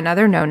 which are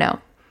another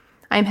no-no.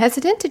 I'm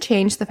hesitant to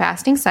change the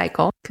fasting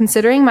cycle,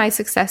 considering my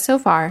success so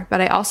far,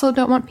 but I also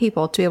don't want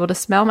people to be able to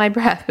smell my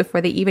breath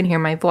before they even hear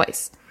my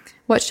voice.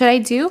 What should I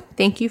do?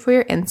 Thank you for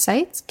your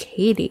insights,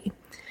 Katie.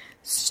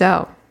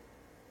 So,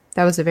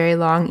 that was a very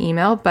long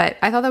email, but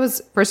I thought that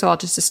was, first of all,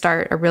 just to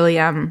start a really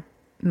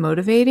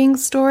motivating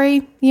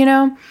story, you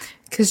know,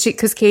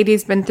 because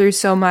Katie's been through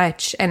so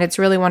much, and it's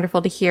really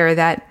wonderful to hear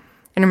that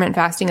intermittent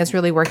fasting is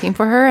really working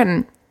for her,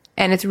 and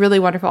it's really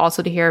wonderful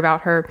also to hear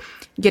about her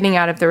getting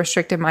out of the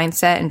restrictive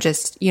mindset and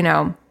just, you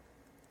know,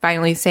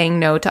 finally saying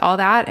no to all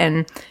that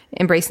and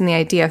embracing the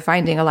idea of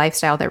finding a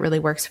lifestyle that really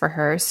works for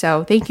her.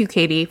 So thank you,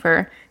 Katie,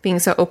 for being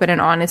so open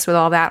and honest with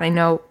all that. I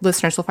know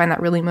listeners will find that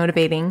really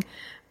motivating.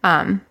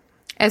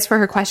 As for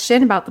her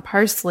question about the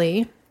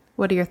parsley,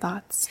 what are your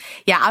thoughts?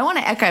 Yeah, I want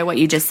to echo what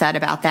you just said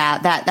about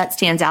that. That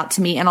stands out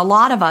to me. And a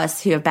lot of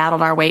us who have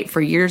battled our weight for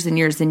years and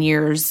years and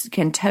years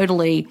can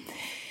totally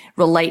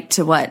relate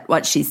to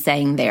what she's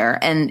saying there.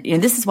 And you know,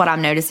 this is what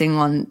I'm noticing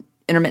on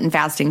intermittent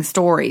fasting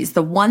stories.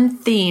 The one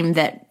theme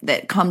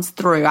that comes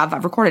through,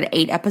 I've recorded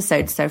 8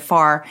 episodes so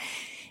far,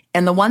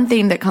 and the one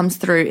theme that comes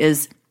through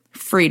is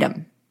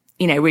freedom.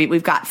 You know,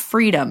 we've got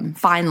freedom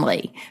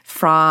finally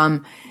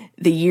from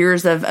the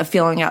years of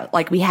feeling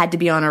like we had to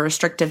be on a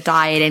restrictive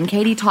diet. And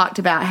Katie talked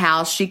about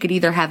how she could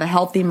either have a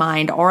healthy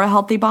mind or a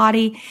healthy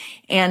body.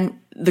 And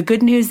the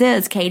good news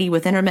is, Katie,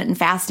 with intermittent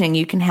fasting,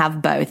 you can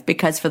have both,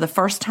 because for the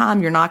first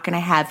time, you're not going to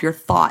have your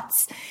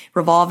thoughts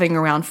revolving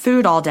around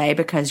food all day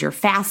because you're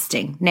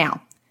fasting.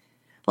 Now,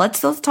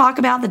 let's talk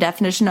about the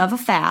definition of a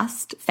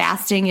fast.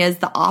 Fasting is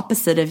the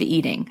opposite of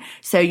eating.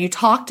 So you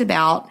talked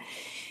about,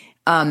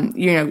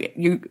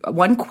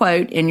 one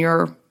quote in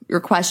your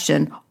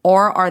question,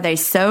 or are they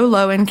so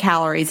low in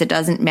calories it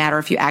doesn't matter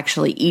if you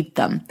actually eat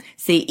them?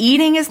 See,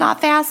 eating is not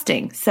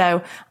fasting.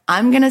 So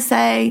I'm going to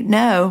say,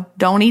 no,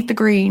 don't eat the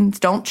greens.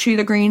 Don't chew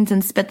the greens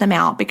and spit them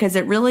out, because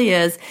it really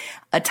is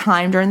a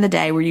time during the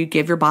day where you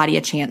give your body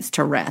a chance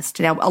to rest.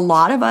 Now, a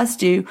lot of us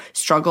do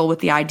struggle with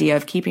the idea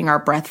of keeping our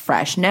breath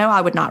fresh. No, I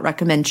would not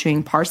recommend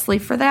chewing parsley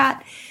for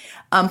that.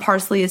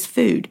 Parsley is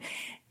food.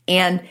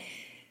 And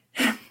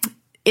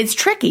it's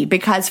tricky,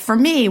 because for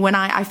me, when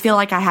I feel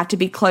like I have to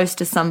be close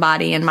to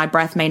somebody and my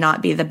breath may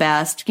not be the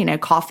best, you know,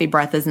 coffee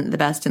breath isn't the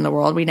best in the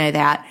world. We know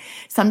that.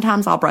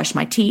 Sometimes I'll brush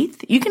my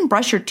teeth. You can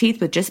brush your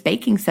teeth with just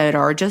baking soda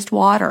or just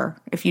water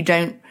if you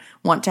don't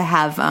want to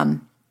have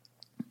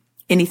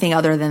anything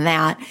other than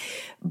that.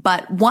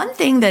 But one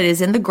thing that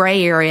is in the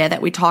gray area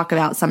that we talk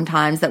about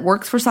sometimes that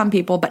works for some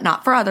people but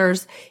not for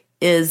others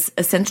is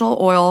essential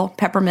oil,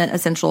 peppermint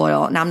essential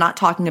oil. Now, I'm not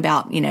talking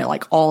about, you know,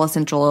 like all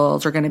essential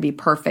oils are going to be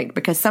perfect,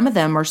 because some of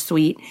them are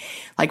sweet.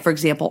 Like, for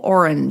example,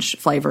 orange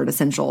flavored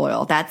essential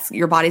oil. That's,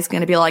 your body's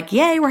going to be like,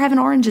 yay, we're having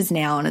oranges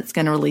now. And it's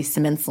going to release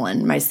some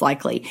insulin, most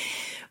likely.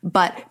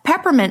 But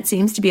peppermint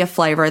seems to be a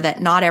flavor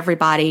that not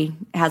everybody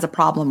has a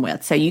problem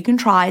with. So you can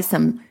try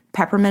some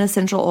peppermint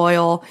essential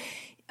oil.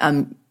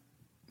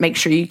 Make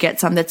sure you get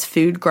some that's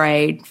food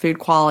grade, food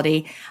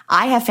quality.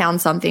 I have found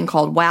something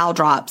called Wow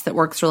Drops that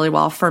works really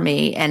well for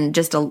me, and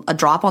just a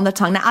drop on the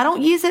tongue. Now, I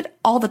don't use it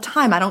all the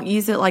time. I don't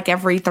use it like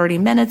every 30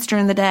 minutes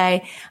during the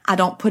day. I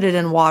don't put it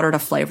in water to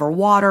flavor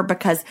water,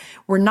 because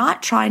we're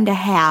not trying to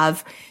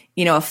have,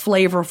 you know, a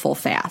flavorful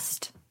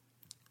fast.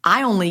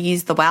 I only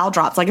use the Wow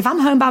Drops. Like, if I'm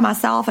home by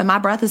myself and my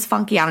breath is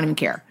funky, I don't even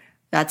care.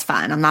 That's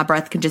fine. My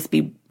breath can just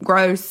be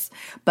gross.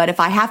 But if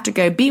I have to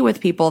go be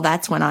with people,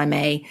 that's when I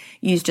may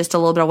use just a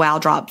little bit of Wow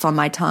Drops on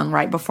my tongue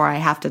right before I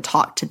have to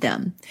talk to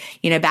them.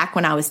 You know, back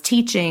when I was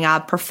teaching, I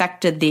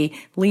perfected the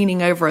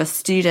leaning over a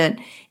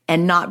student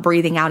and not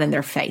breathing out in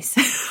their face.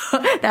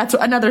 That's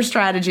another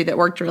strategy that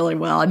worked really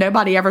well. And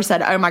nobody ever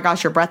said, oh my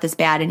gosh, your breath is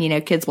bad. And,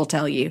 kids will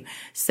tell you.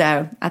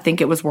 So I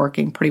think it was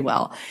working pretty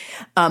well.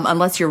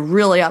 Unless you're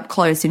really up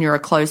close and you're a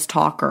close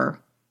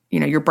talker,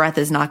 your breath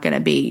is not going to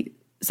be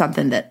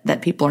something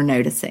that people are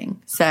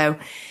noticing. So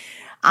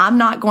I'm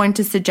not going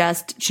to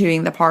suggest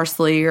chewing the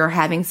parsley or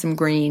having some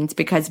greens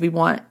because we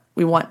want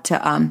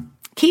to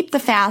keep the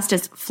fast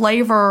as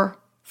flavor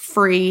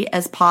free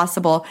as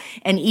possible.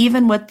 And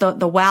even with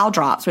the wow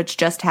drops, which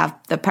just have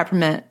the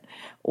peppermint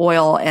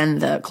oil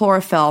and the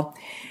chlorophyll,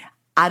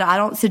 I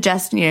don't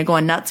suggest,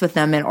 going nuts with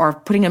them or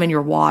putting them in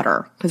your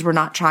water because we're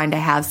not trying to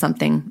have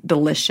something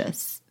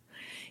delicious.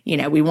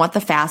 We want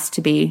the fast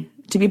to be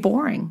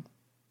boring.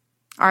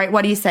 All right.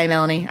 What do you say,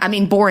 Melanie? I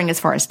mean, boring as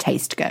far as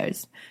taste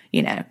goes,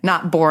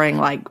 not boring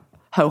like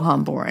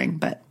ho-hum boring,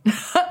 but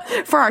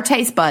for our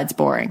taste buds,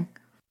 boring.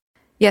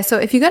 Yeah, so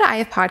if you go to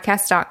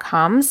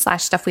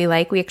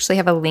ifpodcast.com/stuffwelike, we actually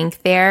have a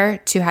link there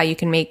to how you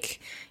can make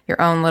your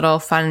own little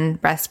fun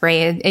breath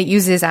spray. It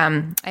uses,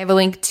 I have a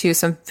link to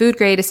some food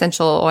grade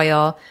essential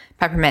oil,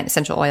 peppermint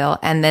essential oil,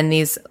 and then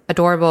these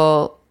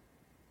adorable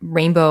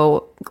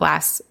rainbow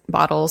glass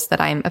bottles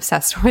that I'm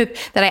obsessed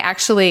with that I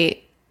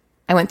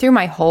went through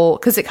my whole,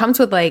 because it comes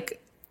with like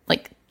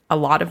a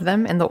lot of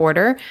them in the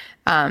order,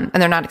 and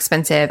they're not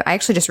expensive. I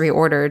actually just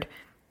reordered.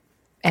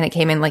 And it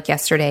came in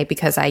yesterday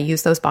because I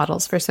use those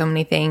bottles for so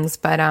many things.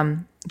 But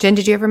Jen,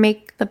 did you ever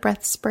make the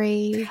breath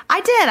spray?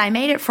 I did. I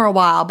made it for a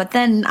while, but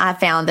then I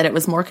found that it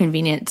was more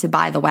convenient to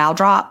buy the wow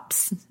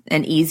drops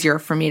and easier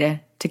for me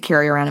to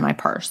carry around in my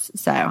purse.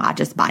 So I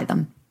just buy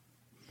them.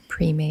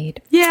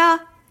 Pre-made. Yeah.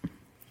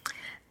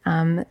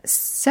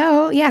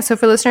 So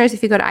for listeners,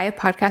 if you go to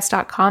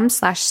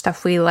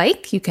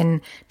ifpodcast.com/stuffwelike, you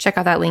can check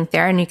out that link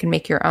there and you can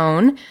make your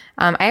own.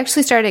 I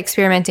actually started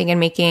experimenting and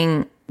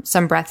making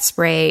some breath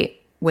spray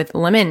with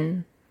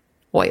lemon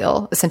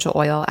oil, essential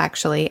oil,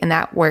 actually. And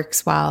that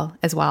works well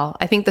as well.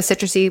 I think the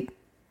citrusy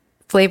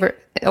flavor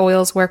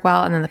oils work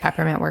well, and then the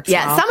peppermint works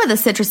well. Yeah, some of the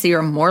citrusy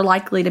are more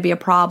likely to be a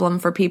problem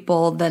for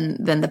people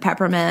than the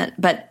peppermint.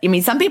 But I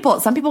mean, some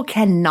people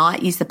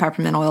cannot use the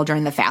peppermint oil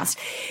during the fast.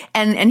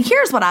 And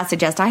here's what I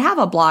suggest. I have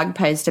a blog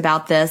post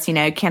about this,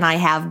 can I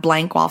have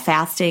blank while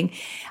fasting?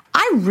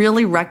 I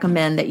really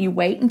recommend that you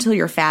wait until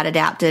you're fat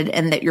adapted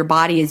and that your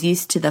body is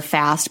used to the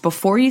fast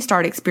before you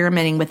start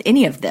experimenting with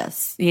any of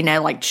this,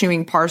 like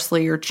chewing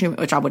parsley or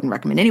which I wouldn't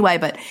recommend anyway,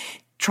 but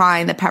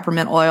trying the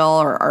peppermint oil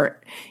or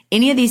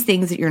any of these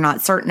things that you're not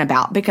certain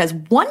about. Because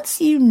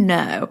once you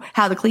know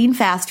how the clean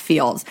fast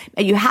feels,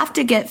 you have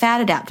to get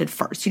fat adapted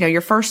first. Your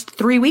first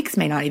 3 weeks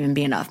may not even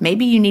be enough.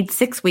 Maybe you need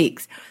 6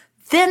 weeks.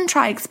 Then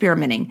try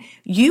experimenting.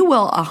 You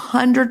will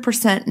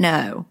 100%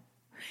 know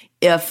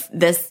if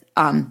this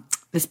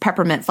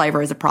peppermint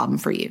flavor is a problem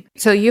for you.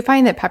 So you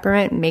find that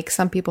peppermint makes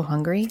some people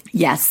hungry?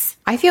 Yes.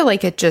 I feel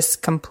like it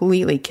just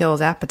completely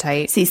kills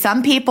appetite. See,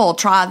 some people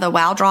try the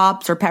wow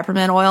drops or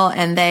peppermint oil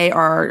and they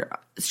are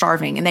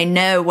starving and they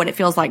know what it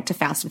feels like to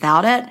fast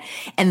without it.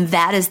 And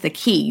that is the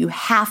key. You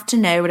have to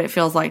know what it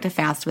feels like to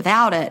fast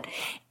without it.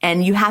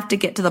 And you have to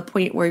get to the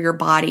point where your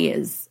body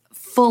is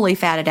fully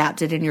fat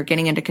adapted and you're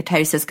getting into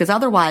ketosis, because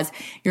otherwise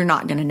you're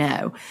not going to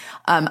know.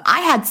 I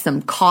had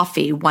some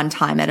coffee one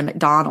time at a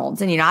McDonald's,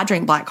 and I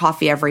drink black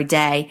coffee every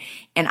day,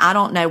 and I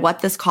don't know what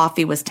this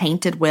coffee was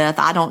tainted with.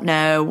 I don't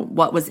know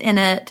what was in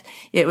it.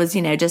 It was,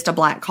 just a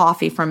black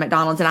coffee from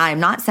McDonald's. And I am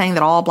not saying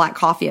that all black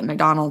coffee at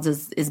McDonald's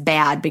is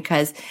bad,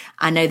 because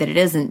I know that it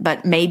isn't,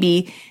 but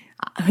maybe,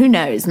 who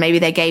knows, maybe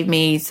they gave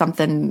me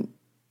something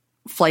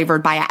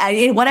flavored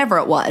by whatever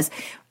it was.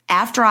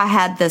 After I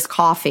had this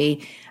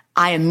coffee,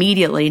 I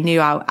immediately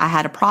knew I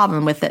had a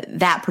problem with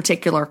that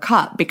particular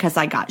cup, because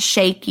I got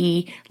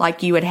shaky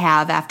like you would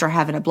have after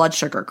having a blood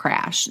sugar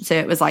crash. So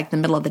it was like the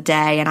middle of the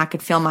day and I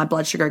could feel my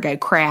blood sugar go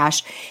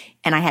crash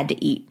and I had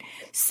to eat.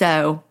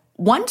 So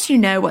once you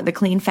know what the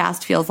clean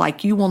fast feels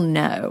like, you will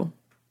know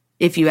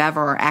if you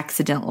ever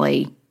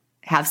accidentally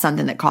have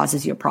something that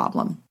causes you a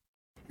problem.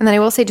 And then I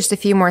will say just a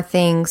few more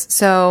things.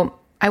 So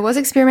I was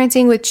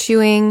experimenting with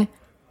chewing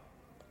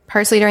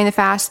parsley during the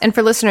fast. And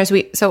for listeners,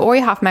 Ori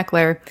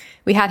Hofmeckler,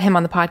 we had him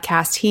on the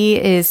podcast. He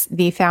is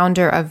the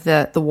founder of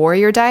the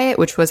Warrior Diet,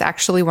 which was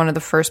actually one of the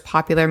first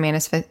popular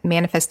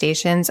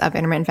manifestations of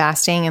intermittent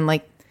fasting in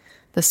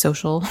the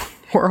social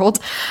world.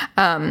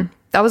 That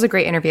was a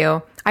great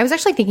interview. I was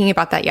actually thinking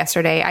about that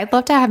yesterday. I'd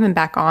love to have him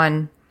back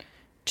on,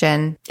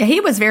 Jen. Yeah, he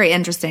was very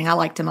interesting. I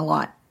liked him a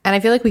lot. And I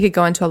feel like we could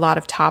go into a lot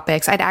of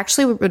topics. I'd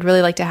actually would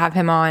really like to have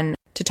him on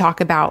to talk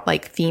about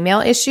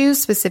female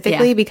issues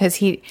specifically, because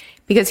he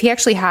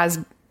actually has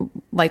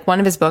one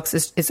of his books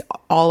is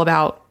all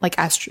about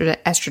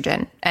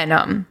estrogen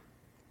and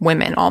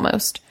women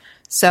almost.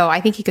 So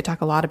I think he could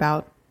talk a lot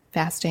about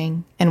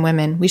fasting and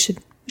women. We should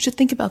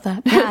think about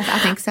that. Yeah, I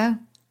think so.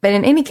 But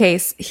in any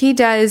case, he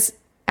does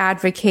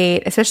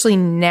advocate, especially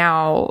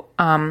now,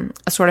 a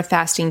sort of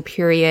fasting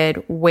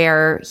period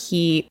where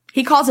he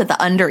calls it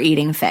the under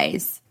eating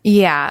phase.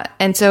 Yeah.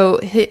 And so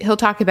he'll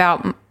talk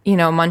about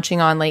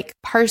munching on like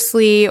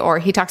parsley, or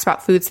he talks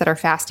about foods that are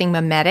fasting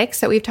mimetics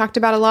that we've talked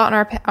about a lot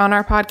on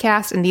our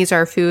podcast. And these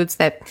are foods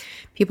that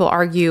people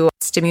argue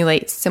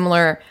stimulate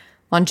similar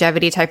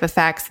longevity type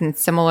effects and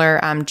similar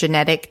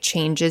genetic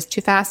changes to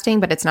fasting,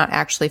 but it's not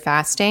actually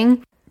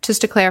fasting.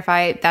 Just to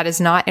clarify, that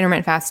is not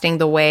intermittent fasting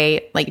the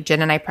way like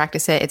Jen and I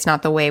practice it. It's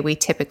not the way we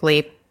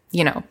typically,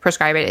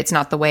 prescribe it. It's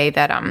not the way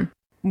that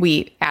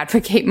we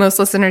advocate most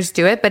listeners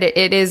do it, but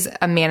it is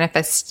a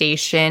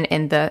manifestation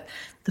in the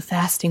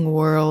fasting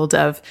world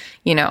of,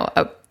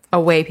 a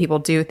way people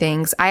do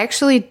things. I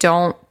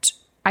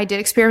did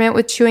experiment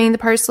with chewing the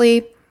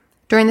parsley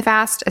during the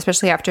fast,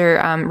 especially after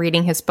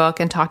reading his book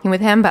and talking with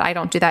him, but I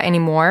don't do that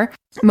anymore.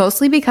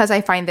 Mostly because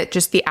I find that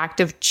just the act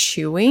of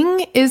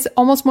chewing is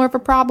almost more of a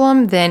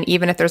problem than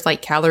even if there's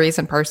like calories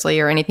in parsley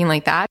or anything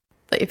like that.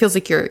 It feels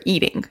like you're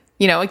eating,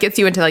 it gets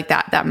you into like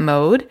that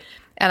mode.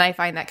 And I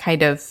find that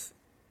kind of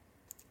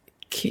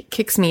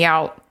kicks me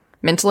out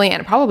mentally,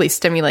 and it probably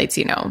stimulates,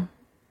 I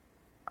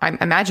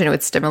imagine it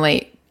would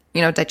stimulate,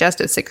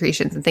 digestive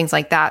secretions and things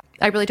like that.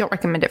 I really don't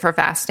recommend it for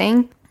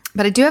fasting.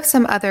 But I do have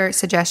some other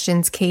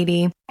suggestions,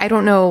 Katie. I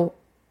don't know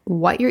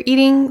what you're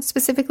eating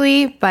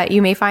specifically, but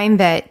you may find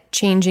that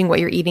changing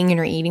what you're eating in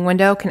your eating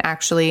window can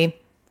actually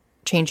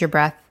change your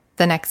breath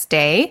the next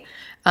day.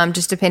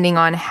 Just depending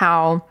on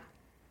how,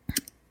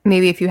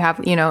 maybe if you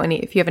have,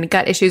 if you have any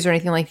gut issues or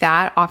anything like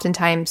that,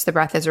 oftentimes the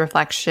breath is a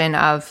reflection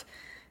of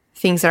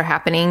things that are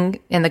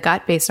happening in the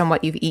gut based on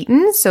what you've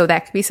eaten. So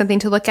that could be something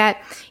to look at.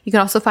 You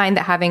can also find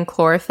that having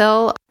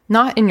chlorophyll,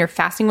 not in your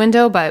fasting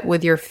window, but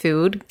with your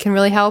food, can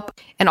really help.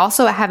 And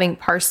also having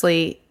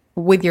parsley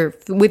with your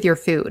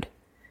food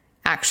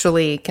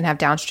actually can have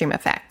downstream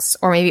effects.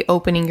 Or maybe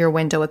opening your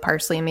window with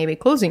parsley and maybe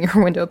closing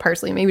your window with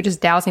parsley, maybe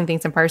just dousing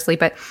things in parsley.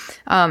 But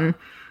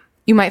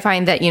you might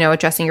find that,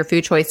 adjusting your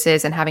food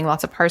choices and having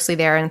lots of parsley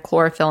there and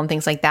chlorophyll and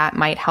things like that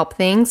might help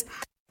things.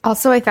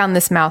 Also, I found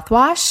this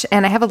mouthwash,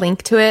 and I have a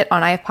link to it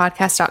on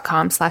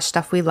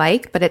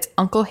ifpodcast.com/stuffwelike, but it's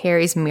Uncle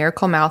Harry's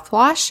Miracle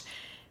Mouthwash.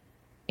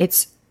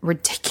 It's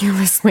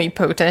ridiculously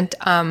potent,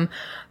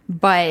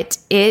 but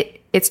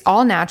it's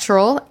all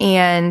natural,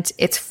 and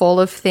it's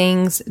full of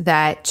things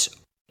that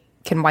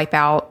can wipe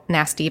out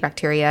nasty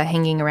bacteria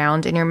hanging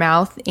around in your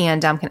mouth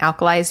and can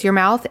alkalize your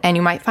mouth. And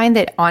you might find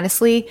that,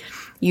 honestly,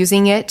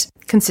 using it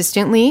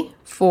consistently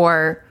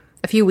for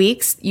a few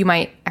weeks, you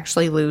might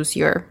actually lose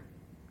your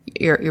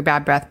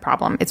bad breath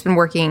problem. It's been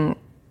working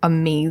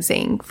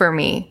amazing for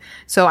me.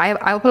 So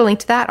I'll put a link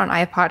to that on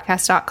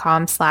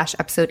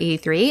ifpodcast.com/episode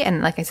 83.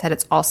 And like I said,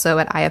 it's also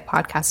at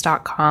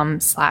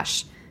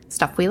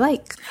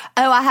ifpodcast.com/stuffwelike.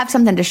 Oh, I have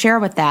something to share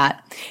with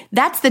that.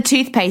 That's the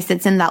toothpaste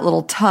that's in that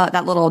little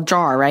that little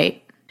jar,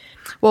 right?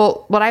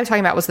 Well, what I was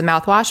talking about was the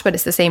mouthwash, but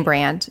it's the same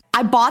brand.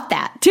 I bought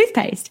that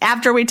toothpaste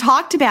after we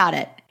talked about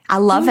it. I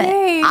love it.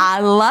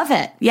 I love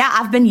it. Yeah,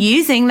 I've been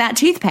using that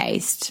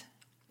toothpaste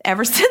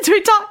ever since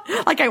we talked.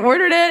 Like, I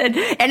ordered it,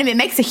 and it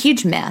makes a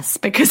huge mess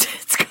because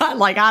it's got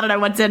like, I don't know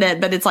what's in it,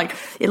 but it's like,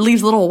 it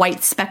leaves little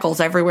white speckles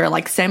everywhere,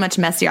 like so much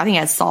messier. I think it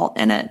has salt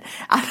in it.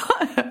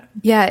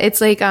 Yeah, it's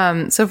like,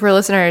 so for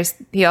listeners,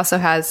 he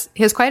has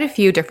quite a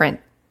few different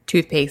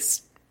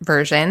toothpaste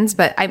versions,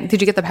 but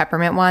did you get the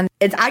peppermint one?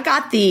 I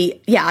got the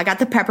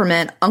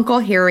peppermint, Uncle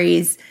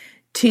Harry's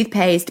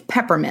toothpaste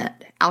peppermint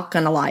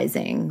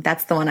alkalizing.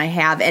 That's the one I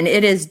have. And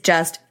it is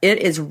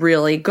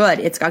really good.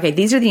 It's okay.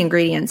 These are the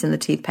ingredients in the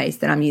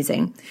toothpaste that I'm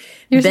using.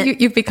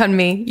 You've become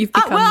me. You've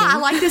become me. I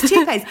like this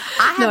toothpaste.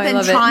 I have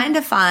been trying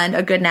to find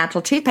a good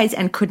natural toothpaste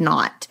and could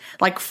not.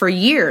 Like, for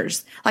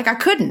years. Like, I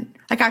couldn't.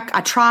 Like,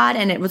 I tried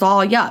and it was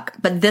all yuck.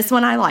 But this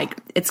one I like.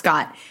 It's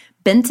got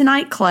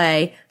bentonite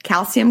clay,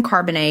 calcium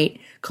carbonate,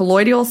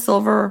 colloidal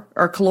silver,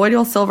 I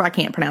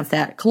can't pronounce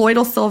that.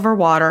 Colloidal silver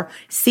water,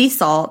 sea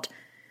salt,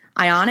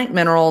 ionic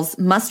minerals,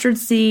 mustard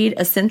seed,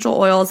 essential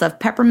oils of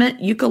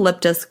peppermint,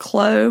 eucalyptus,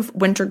 clove,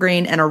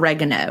 wintergreen, and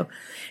oregano.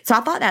 So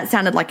I thought that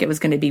sounded like it was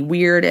going to be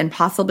weird and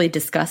possibly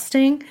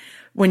disgusting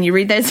when you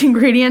read those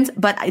ingredients,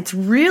 but it's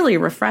really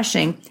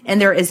refreshing, and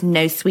there is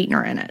no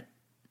sweetener in it.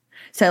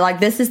 So, like,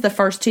 this is the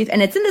first tooth,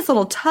 and it's in this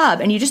little tub,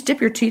 and you just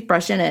dip your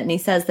toothbrush in it, and he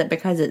says that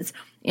because it's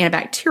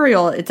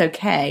antibacterial, it's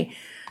okay.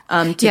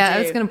 I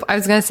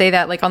was gonna say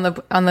that, like, on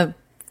the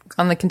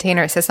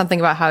container, it says something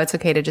about how it's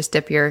okay to just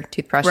dip your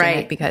toothbrush in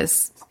it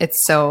because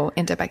it's so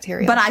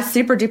antibacterial. But I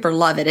super duper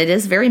love it. It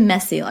is very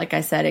messy. Like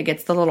I said, it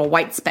gets the little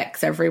white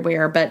specks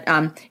everywhere, but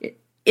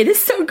it is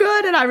so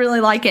good, and I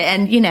really like it.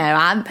 And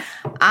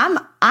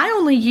I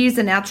only use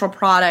a natural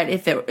product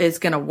if it is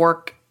going to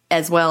work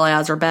as well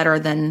as or better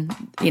than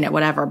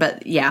whatever.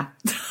 But yeah,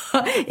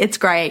 it's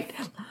great.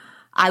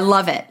 I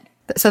love it.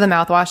 So the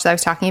mouthwash that I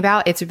was talking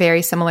about, it's a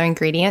very similar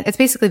ingredient. It's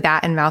basically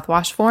that in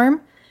mouthwash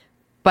form,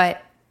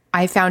 but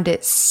I found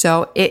it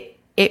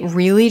it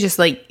really just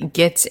like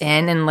gets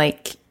in and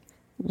like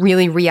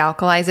really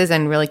realkalizes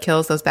and really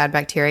kills those bad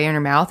bacteria in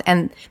your mouth.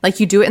 And like,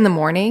 you do it in the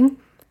morning,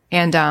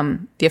 and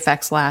the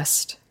effects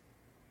last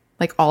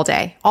like all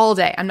day.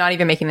 I'm not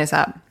even making this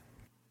up.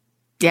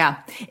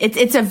 Yeah.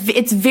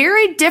 It's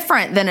very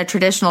different than a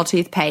traditional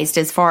toothpaste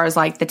as far as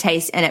like the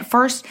taste. And at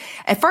first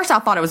I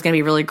thought it was going to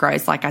be really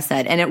gross, like I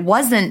said, and it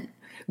wasn't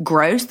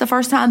gross the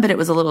first time, but it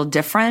was a little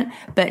different.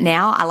 But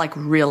now I like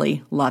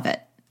really love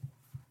it.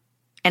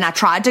 And I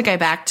tried to go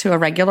back to a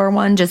regular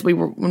one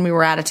when we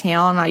were out of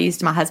town. I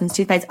used my husband's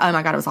toothpaste. Oh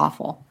my God, it was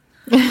awful.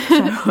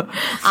 So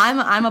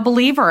I'm a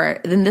believer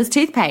in this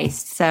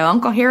toothpaste. So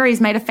Uncle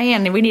Harry's made a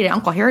fan, and we need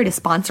Uncle Harry to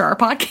sponsor our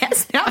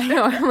podcast now. I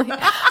know.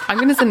 I'm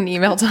going to send an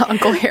email to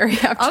Uncle Harry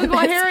after Uncle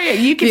this. Harry,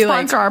 you can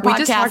sponsor our podcast. We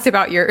just talked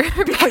about your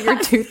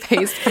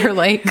toothpaste for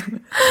like 2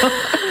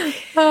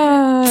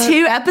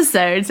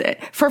 episodes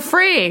for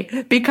free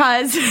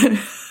because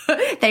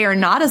they are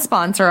not a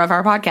sponsor of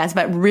our podcast,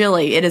 but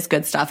really it is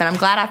good stuff. And I'm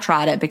glad I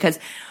tried it because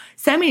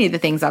so many of the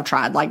things I've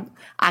tried, like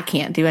I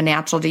can't do a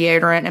natural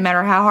deodorant no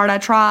matter how hard I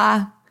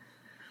try.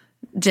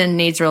 Jen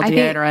needs real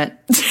deodorant.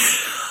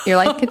 Your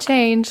life could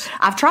change.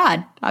 I've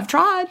tried.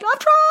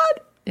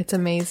 It's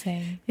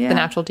amazing. Yeah. The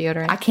natural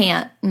deodorant. I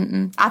can't.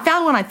 I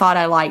found one I thought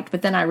I liked,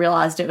 but then I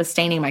realized it was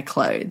staining my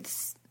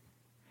clothes.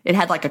 It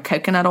had like a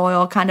coconut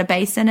oil kind of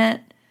base in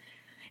it.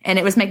 And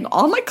it was making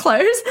all my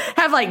clothes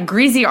have like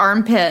greasy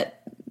armpit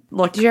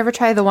look. Did you ever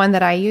try the one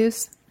that I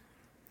use?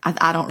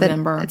 I don't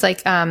remember. It's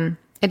like,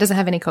 it doesn't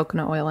have any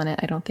coconut oil in it,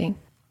 I don't think.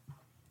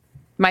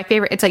 My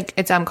favorite,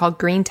 it's called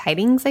Green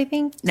Tidings, I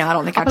think. No, I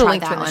don't think I'll I've put a tried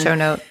link that to it in one. the show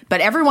note.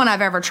 But every one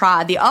I've ever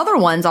tried, the other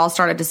ones all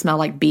started to smell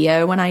like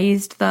BO when I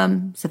used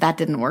them. So that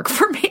didn't work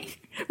for me.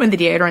 When the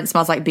deodorant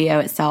smells like BO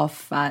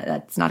itself,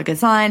 that's not a good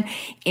sign.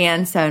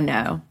 And so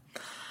no.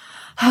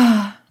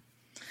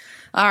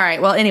 All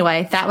right. Well,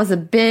 anyway, that was a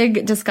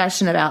big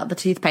discussion about the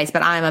toothpaste,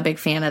 but I'm a big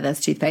fan of this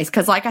toothpaste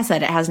because, like I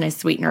said, it has no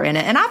sweetener in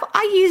it. And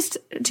I used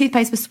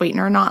toothpaste with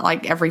sweetener, not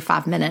like every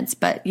 5 minutes,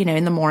 but,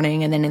 in the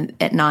morning and then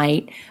at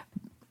night,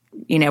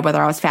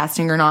 whether I was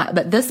fasting or not.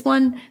 But this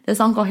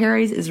Uncle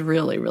Harry's is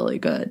really, really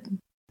good.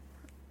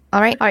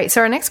 All right. So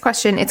our next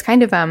question, it's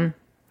kind of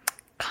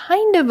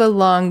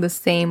along the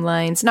same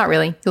lines. Not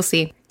really. You'll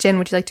see. Jen,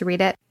 would you like to read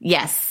it?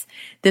 Yes.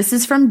 This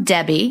is from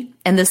Debbie,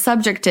 and the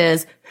subject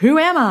is, Who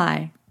am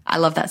I? I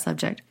love that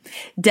subject.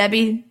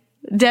 Debbie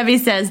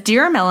says,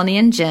 Dear Melanie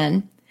and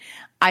Jen,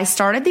 I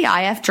started the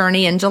IF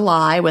journey in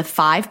July with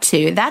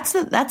 5-2.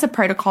 That's a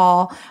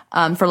protocol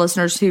for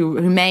listeners who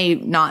may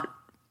not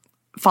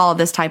follow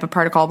this type of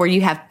protocol where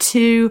you have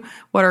 2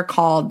 what are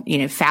called,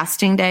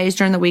 fasting days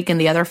during the week,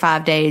 and the other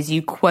 5 days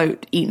you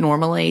quote eat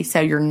normally, so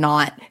you're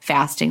not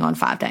fasting on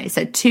 5 days.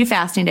 So 2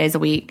 fasting days a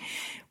week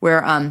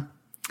where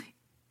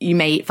you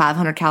may eat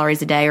 500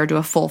 calories a day or do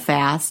a full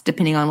fast,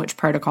 depending on which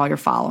protocol you're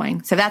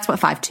following. So that's what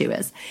 5-2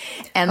 is.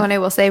 And I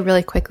will say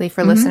really quickly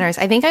for listeners,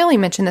 I think I only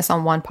mentioned this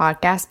on one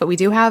podcast, but we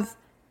do have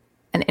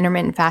an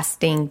intermittent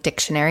fasting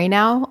dictionary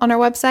now on our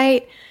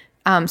website.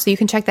 So you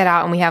can check that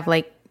out, and we have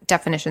like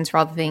definitions for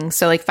all the things.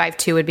 So like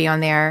 5-2 would be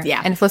on there.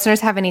 Yeah. And if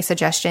listeners have any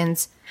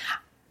suggestions,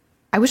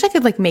 I wish I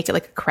could like make it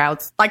like a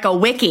crowd. Like a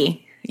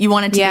wiki. You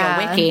want it to be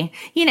a wiki.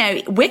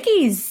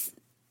 Wikis,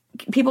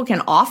 people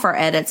can offer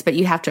edits, but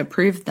you have to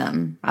approve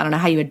them. I don't know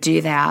how you would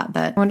do that,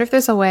 but I wonder if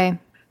there's a way.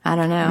 I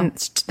don't know.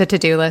 It's the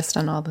to-do list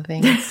on all the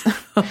things.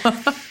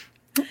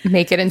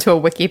 Make it into a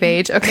wiki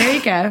page. Okay. There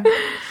you go.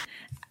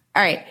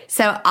 All right.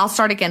 So I'll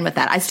start again with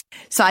that.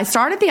 I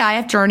started the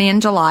IF journey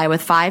in July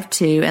with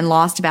 5-2 and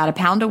lost about a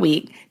pound a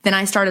week. Then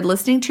I started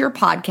listening to your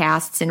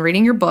podcasts and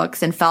reading your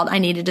books and felt I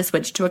needed to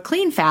switch to a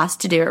clean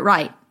fast to do it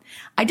right.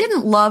 I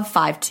didn't love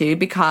 5-2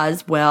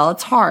 because, well,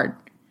 it's hard.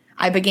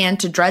 I began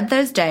to dread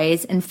those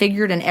days and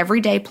figured an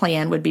everyday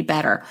plan would be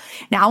better.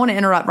 Now, I want to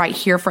interrupt right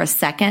here for a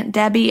second,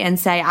 Debbie, and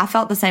say I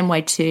felt the same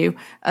way too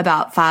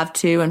about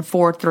 5-2 and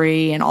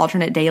 4-3 and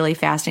alternate daily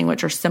fasting,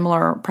 which are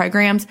similar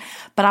programs.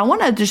 But I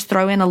want to just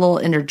throw in a little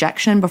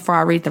interjection before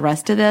I read the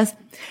rest of this.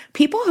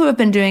 People who have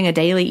been doing a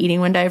daily eating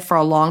window for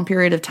a long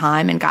period of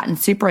time and gotten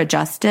super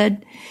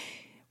adjusted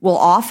will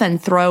often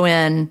throw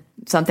in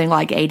something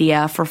like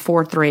ADF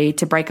or 4-3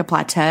 to break a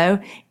plateau,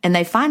 and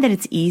they find that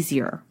it's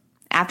easier.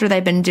 After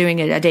they've been doing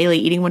a daily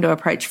eating window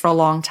approach for a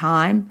long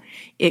time,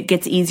 it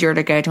gets easier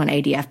to go to an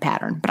ADF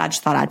pattern. But I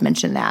just thought I'd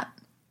mention that.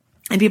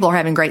 And people are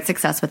having great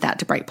success with that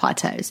to break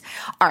plateaus.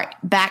 All right,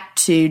 back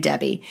to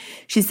Debbie.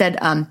 She said,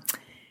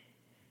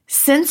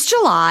 since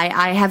July,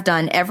 I have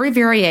done every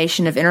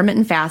variation of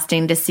intermittent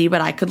fasting to see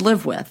what I could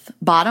live with.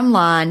 Bottom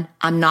line,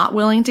 I'm not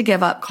willing to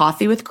give up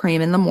coffee with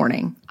cream in the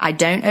morning. I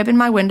don't open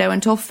my window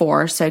until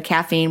 4, so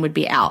caffeine would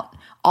be out.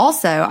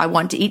 Also, I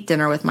want to eat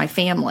dinner with my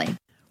family.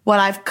 What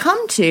I've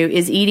come to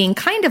is eating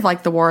kind of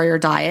like the warrior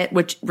diet,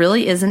 which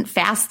really isn't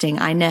fasting,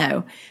 I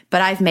know,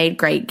 but I've made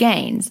great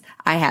gains.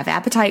 I have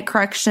appetite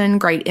correction,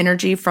 great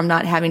energy from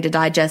not having to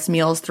digest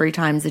meals 3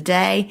 times a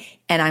day,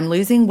 and I'm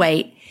losing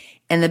weight.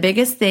 And the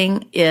biggest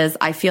thing is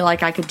I feel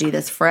like I could do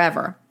this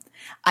forever.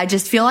 I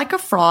just feel like a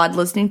fraud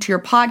listening to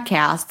your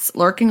podcasts,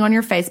 lurking on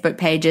your Facebook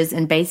pages,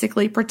 and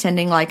basically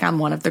pretending like I'm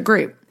one of the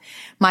group.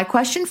 My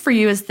question for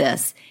you is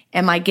this.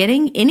 Am I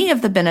getting any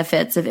of the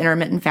benefits of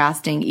intermittent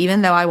fasting,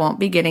 even though I won't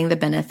be getting the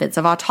benefits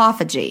of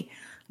autophagy?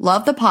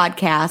 Love the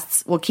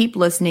podcasts. Will keep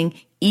listening,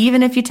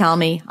 even if you tell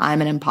me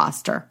I'm an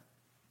imposter.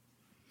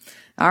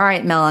 All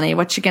right, Melanie,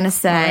 what you going to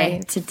say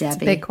Right. to It's a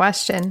Debbie? big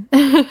question.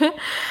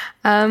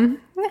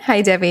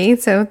 Hi, Debbie.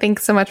 So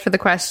thanks so much for the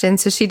question.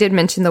 So she did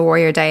mention the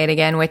Warrior Diet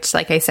again, which,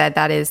 like I said,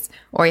 that is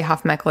Ori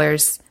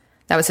Hofmeckler's,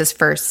 that was his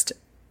first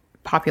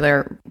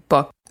popular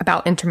book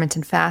about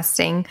intermittent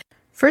fasting.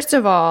 First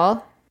of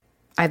all,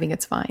 I think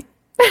it's fine.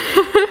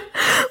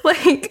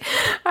 Like,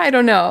 I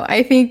don't know.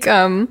 I think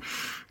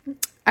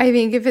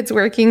if it's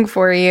working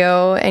for you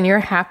and you're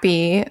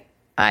happy,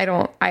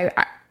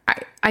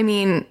 I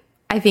mean,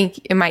 I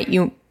think you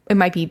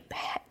might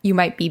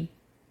be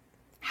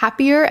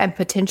happier, and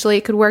potentially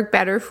it could work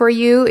better for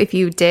you if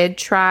you did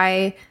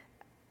try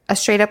a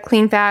straight up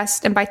clean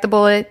fast and bite the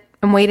bullet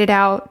and wait it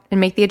out and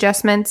make the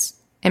adjustments,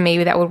 and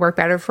maybe that would work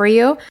better for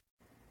you.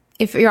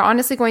 If you're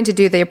honestly going to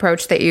do the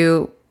approach that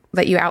you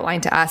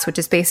outlined to us, which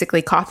is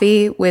basically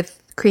coffee with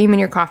cream in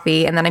your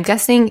coffee, and then I'm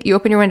guessing you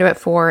open your window at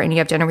 4 and you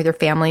have dinner with your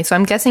family. So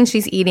I'm guessing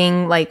she's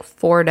eating like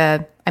 4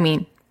 to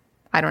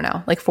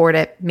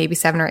maybe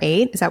 7 or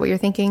 8. Is that what you're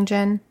thinking,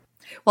 Jen?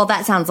 Well,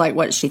 that sounds like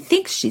what she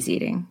thinks she's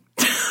eating.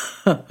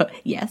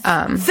 Yes.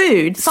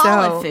 Food,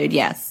 solid food,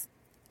 yes.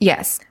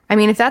 Yes. I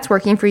mean, if that's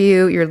working for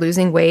you, you're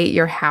losing weight,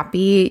 you're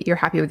happy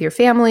with your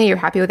family, you're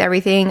happy with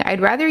everything.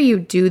 I'd rather you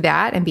do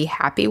that and be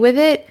happy with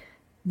it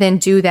than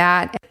do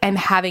that and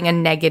having a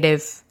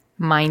negative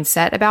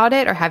mindset about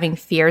it or having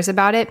fears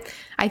about it.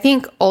 I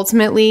think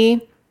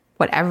ultimately,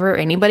 whatever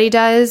anybody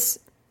does,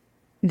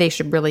 they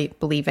should really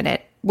believe in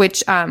it,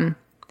 which, I'm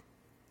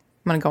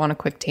going to go on a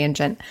quick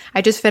tangent.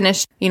 I just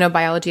finished,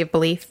 Biology of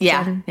Belief.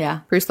 Yeah.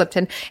 Bruce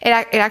Lipton.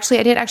 I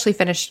didn't actually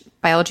finish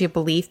Biology of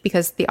Belief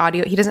because he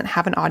doesn't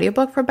have an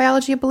audiobook for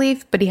Biology of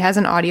Belief, but he has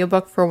an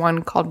audiobook for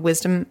one called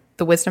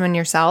The Wisdom in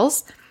Your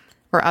Cells,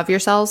 or Of Your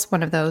Cells,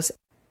 one of those.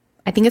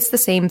 I think it's the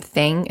same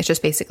thing. It's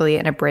just basically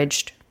an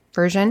abridged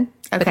version,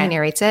 but he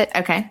narrates it.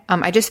 Okay.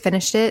 I just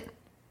finished it.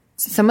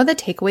 Some of the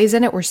takeaways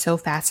in it were so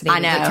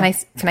fascinating. I know.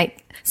 Like, can I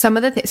so I'm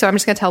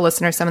just going to tell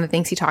listeners some of the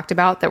things he talked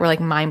about that were like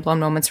mind blown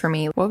moments for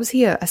me. What was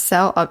he? A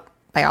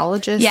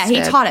biologist? Yeah,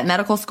 he taught at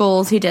medical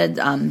schools. He did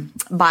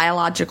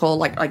biological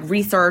like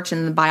research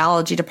in the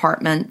biology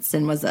departments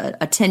and was a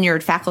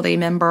tenured faculty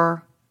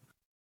member.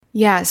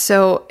 Yeah,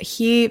 so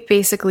he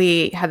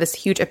basically had this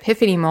huge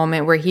epiphany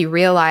moment where he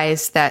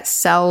realized that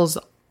cells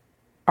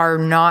are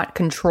not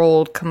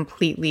controlled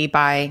completely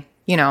by,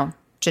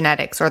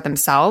 genetics or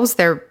themselves.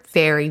 They're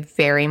very,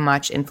 very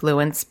much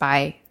influenced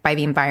by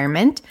the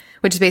environment,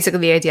 which is basically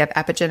the idea of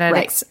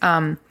epigenetics.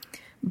 Right.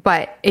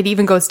 But it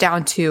even goes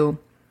down to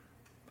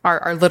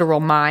our literal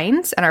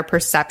minds and our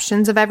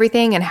perceptions of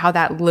everything and how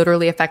that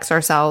literally affects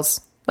our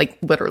cells, like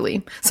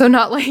literally. So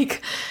not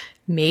like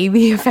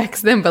maybe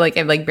affects them, but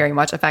it very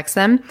much affects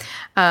them.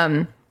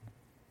 And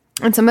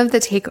some of the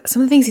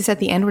things he said at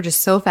the end were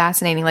just so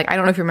fascinating. Like, I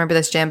don't know if you remember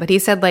this, Jim, but he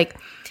said,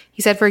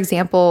 for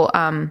example,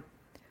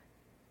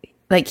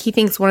 he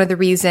thinks one of the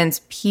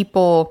reasons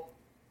people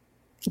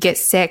get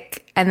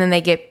sick and then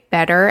they get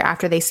better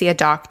after they see a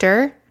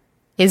doctor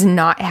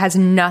has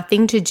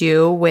nothing to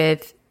do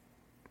with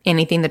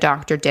anything the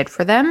doctor did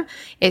for them.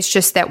 It's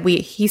just that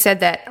he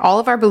said that all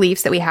of our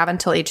beliefs that we have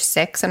until age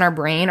 6 in our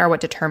brain are what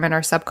determine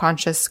our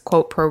subconscious,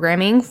 quote,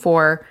 programming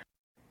for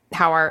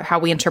how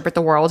we interpret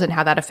the world and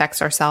how that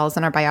affects our cells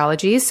and our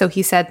biologies. So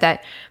he said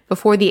that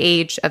before the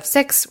age of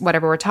 6,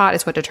 whatever we're taught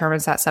is what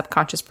determines that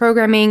subconscious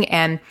programming.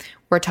 And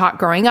we're taught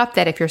growing up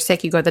that if you're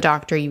sick, you go to the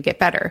doctor, you get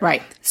better.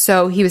 Right.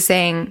 So he was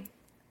saying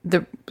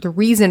the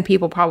reason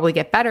people probably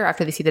get better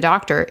after they see the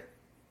doctor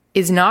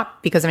is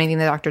not because of anything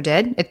the doctor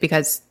did. It's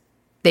because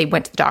they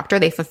went to the doctor,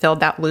 they fulfilled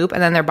that loop,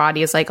 and then their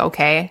body is like,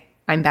 okay,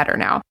 I'm better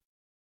now.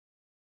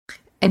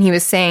 And he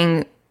was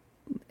saying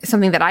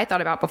something that I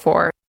thought about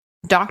before.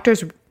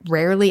 Doctors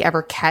rarely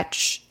ever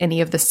catch any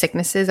of the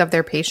sicknesses of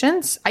their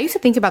patients. I used to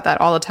think about that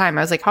all the time.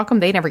 I was like, how come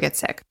they never get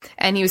sick?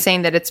 And he was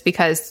saying that it's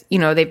because,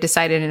 they've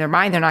decided in their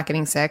mind they're not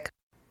getting sick.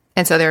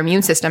 And so their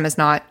immune system is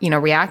not,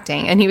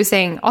 reacting. And he was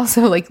saying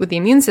also, with the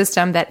immune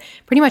system, that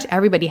pretty much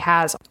everybody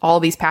has all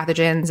these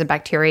pathogens and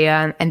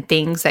bacteria and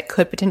things that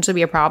could potentially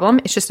be a problem.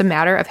 It's just a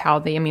matter of how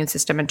the immune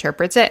system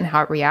interprets it and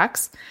how it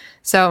reacts.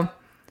 So,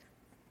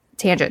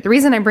 tangent. The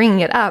reason I'm bringing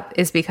it up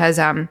is because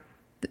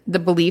the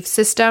belief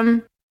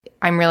system,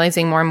 I'm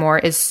realizing more and more,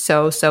 is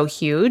so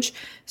huge.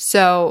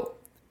 So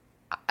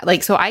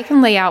I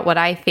can lay out what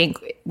I think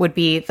would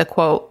be the,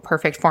 quote,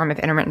 perfect form of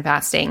intermittent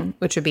fasting,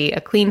 which would be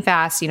a clean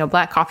fast,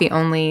 black coffee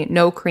only,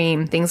 no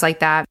cream, things like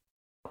that.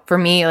 For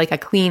me, a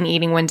clean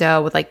eating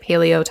window with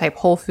paleo type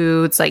whole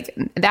foods,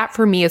 that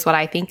for me is what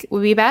I think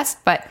would be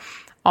best. But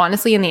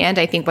honestly, in the end,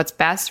 I think what's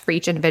best for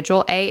each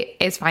individual,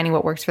 is finding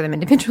what works for them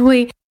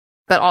individually,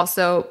 but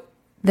also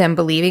them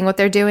believing what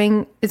they're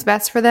doing is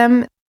best for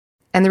them.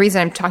 And the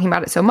reason I'm talking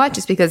about it so much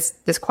is because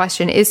this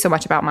question is so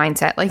much about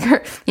mindset.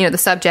 The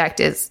subject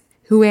is,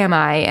 who am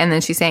I? And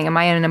then she's saying, am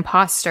I an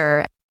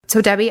imposter?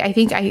 So Debbie, I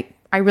think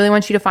I really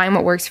want you to find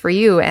what works for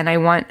you.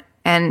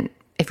 And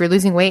if you're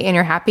losing weight and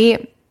you're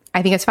happy,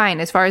 I think it's fine.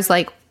 As far as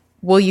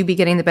will you be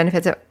getting the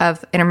benefits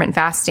of intermittent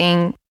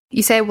fasting?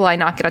 You say, will I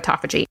not get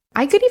autophagy?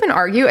 I could even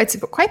argue it's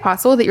quite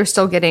possible that you're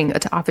still getting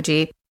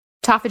autophagy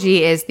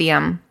Autophagy is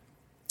the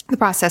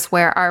process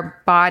where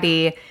our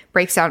body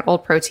breaks down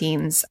old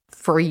proteins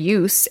for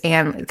use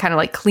and kind of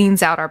like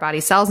cleans out our body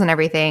cells and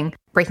everything,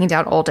 breaking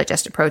down old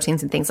digested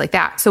proteins and things like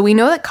that. So we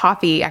know that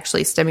coffee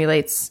actually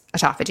stimulates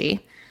autophagy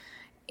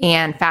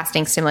and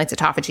fasting stimulates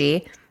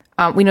autophagy.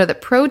 We know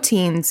that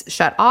proteins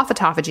shut off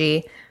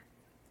autophagy.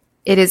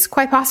 It is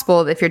quite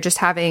possible that if you're just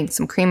having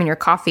some cream in your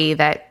coffee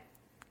that,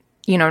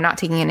 not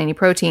taking in any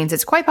proteins,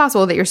 it's quite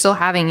possible that you're still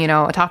having,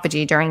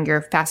 autophagy during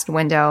your fast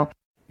window.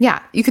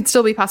 Yeah, you could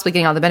still be possibly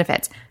getting all the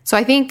benefits. So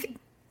I think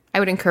I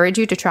would encourage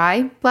you to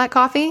try black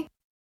coffee.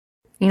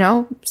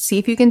 See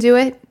if you can do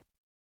it.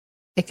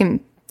 It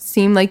can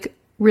seem like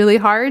really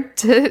hard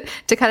to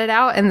cut it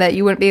out and that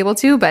you wouldn't be able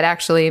to, but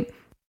actually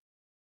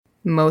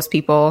most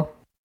people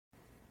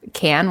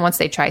can once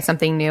they try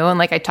something new. And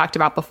like I talked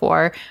about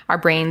before, our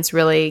brains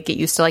really get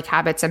used to like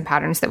habits and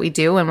patterns that we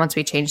do. And once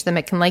we change them,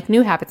 it can like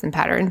new habits and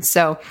patterns.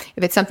 So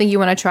if it's something you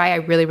want to try, I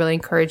really, really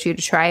encourage you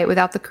to try it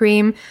without the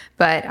cream.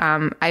 But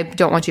I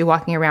don't want you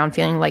walking around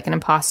feeling like an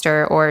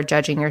imposter or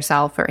judging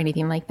yourself or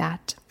anything like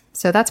that.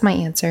 So that's my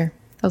answer.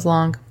 That was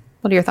long.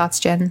 What are your thoughts,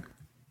 Jen?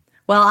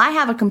 Well, I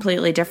have a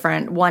completely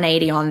different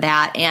 180 on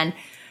that. And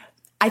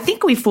I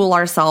think we fool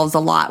ourselves a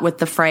lot with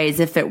the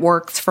phrase, if it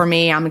works for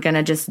me, I'm going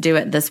to just do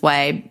it this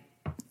way.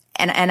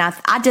 And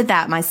I did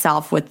that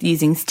myself with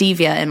using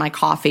stevia in my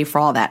coffee for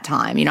all that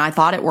time. I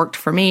thought it worked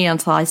for me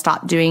until I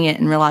stopped doing it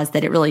and realized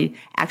that it really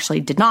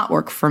actually did not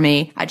work for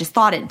me. I just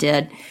thought it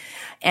did.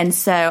 And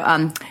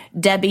so,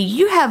 Debbie,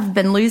 you have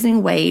been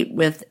losing weight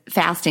with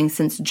fasting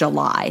since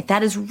July.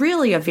 That is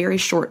really a very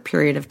short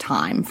period of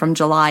time from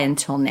July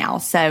until now.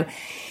 So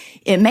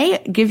it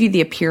may give you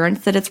the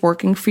appearance that it's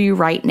working for you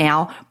right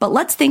now, but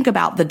let's think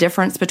about the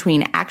difference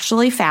between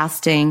actually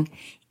fasting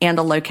and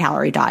a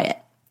low-calorie diet.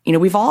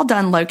 We've all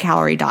done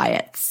low-calorie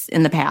diets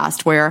in the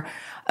past where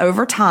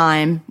over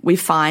time we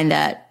find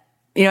that,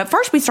 at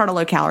first we start a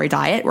low-calorie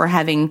diet. We're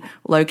having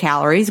low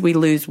calories. We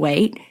lose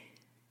weight.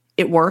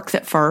 It works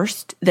at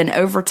first. Then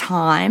over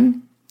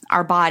time,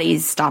 our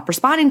bodies stop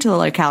responding to the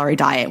low-calorie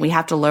diet. We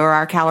have to lower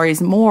our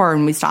calories more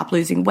and we stop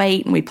losing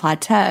weight and we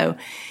plateau.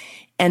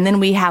 And then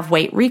we have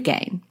weight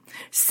regain.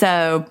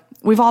 So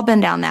we've all been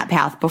down that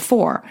path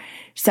before.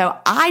 So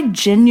I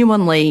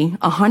genuinely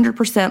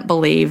 100%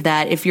 believe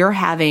that if you're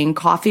having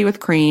coffee with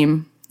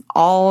cream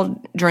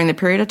all during the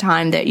period of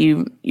time that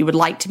you would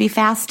like to be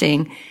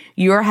fasting,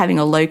 you're having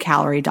a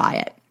low-calorie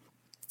diet.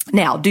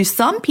 Now, do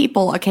some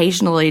people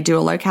occasionally do a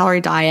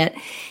low-calorie diet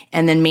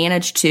and then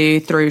manage to,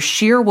 through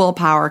sheer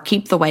willpower,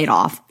 keep the weight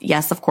off?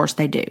 Yes, of course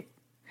they do.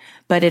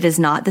 But it is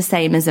not the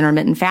same as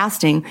intermittent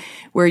fasting,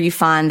 where you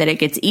find that it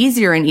gets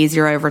easier and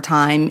easier over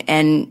time,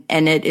 and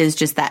it is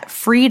just that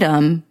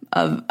freedom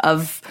of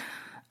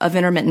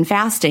intermittent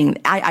fasting.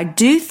 I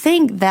do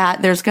think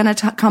that there's going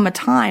to come a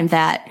time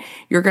that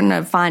you're going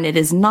to find it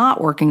is not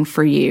working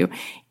for you,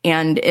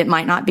 and it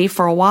might not be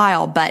for a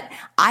while. But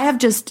I have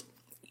just,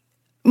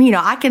 we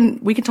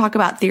can talk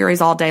about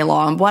theories all day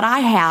long. What I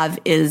have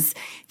is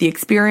the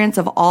experience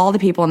of all the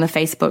people in the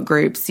Facebook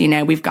groups.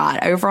 We've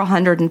got over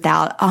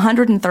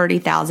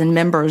 130,000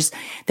 members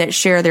that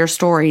share their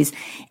stories.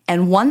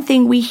 And one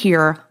thing we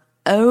hear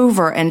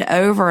over and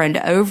over and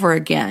over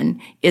again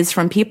is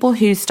from people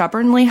who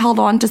stubbornly held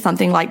on to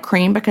something like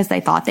cream because they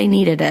thought they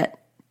needed it.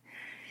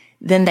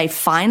 Then they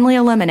finally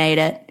eliminate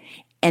it.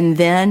 And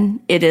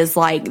then it is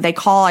like, they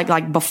call it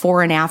like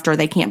before and after,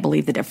 they can't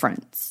believe the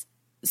difference.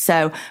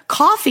 So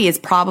coffee is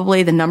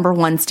probably the number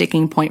one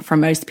sticking point for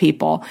most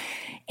people.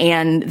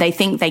 And they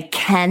think they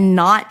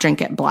cannot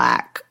drink it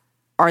black,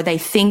 or they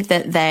think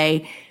that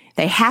they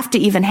have to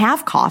even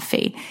have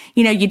coffee.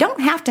 You don't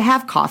have to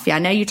have coffee. I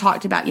know you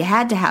talked about you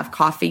had to have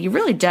coffee. You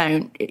really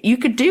don't. You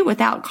could do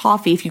without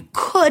coffee if you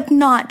could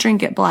not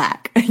drink it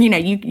black.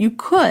 You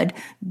could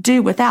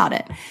do without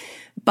it.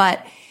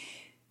 But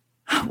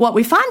what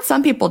we find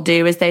some people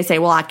do is they say,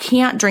 well, I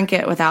can't drink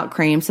it without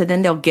cream. So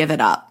then they'll give it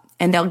up.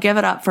 And they'll give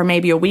it up for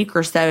maybe a week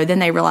or so. Then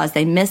they realize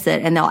they miss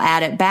it and they'll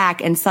add it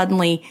back. And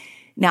suddenly,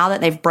 now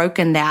that they've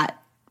broken that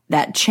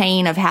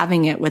chain of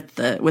having it with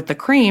the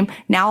cream,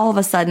 now all of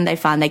a sudden they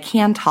find they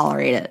can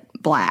tolerate it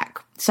black.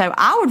 So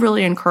I would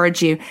really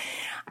encourage you.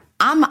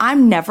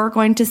 I'm never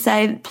going to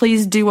say,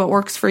 please do what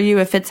works for you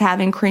if it's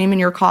having cream in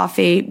your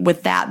coffee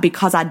with that,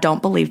 because I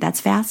don't believe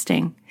that's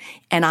fasting.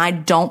 And I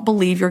don't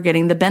believe you're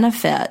getting the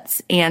benefits.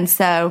 And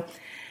so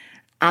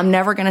I'm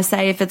never going to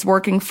say if it's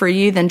working for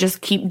you, then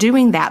just keep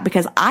doing that,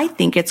 because I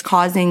think it's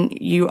causing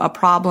you a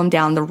problem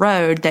down the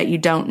road that you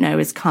don't know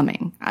is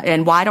coming.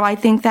 And why do I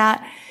think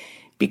that?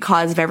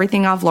 Because of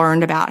everything I've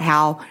learned about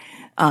how,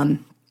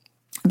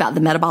 about the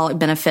metabolic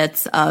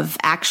benefits of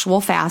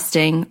actual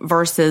fasting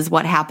versus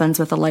what happens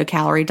with a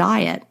low-calorie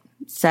diet.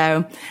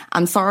 So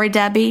I'm sorry,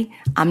 Debbie.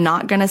 I'm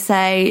not going to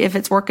say if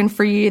it's working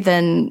for you,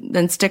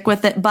 then stick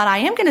with it. But I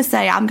am going to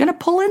say I'm going to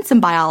pull in some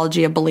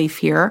biology of belief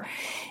here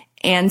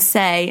and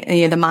say,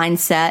 the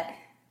mindset,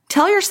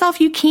 tell yourself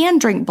you can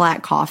drink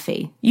black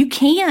coffee. You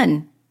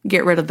can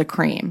get rid of the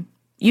cream.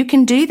 You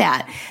can do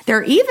that. There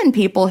are even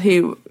people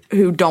who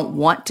don't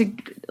want to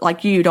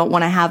like you don't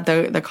want to have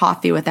the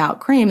coffee without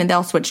cream, and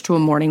they'll switch to a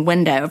morning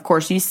window. Of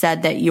course, you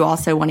said that you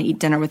also want to eat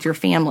dinner with your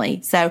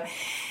family. So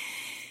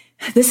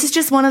this is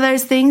just one of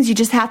those things you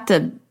just have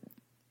to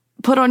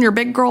put on your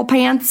big girl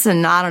pants.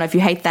 And I don't know if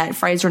you hate that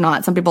phrase or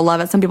not. Some people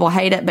love it. Some people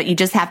hate it, but you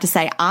just have to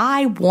say,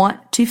 I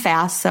want to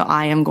fast, so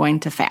I am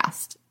going to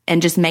fast,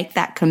 and just make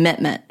that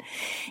commitment.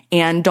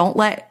 And don't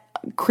let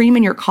cream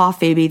in your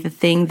coffee be the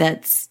thing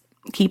that's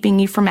keeping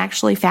you from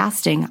actually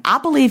fasting. I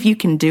believe you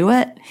can do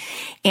it.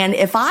 And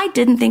if I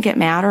didn't think it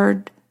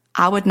mattered,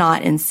 I would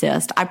not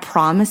insist. I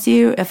promise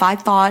you, if I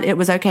thought it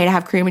was okay to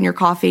have cream in your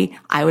coffee,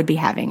 I would be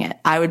having it.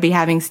 I would be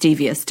having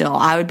stevia still.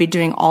 I would be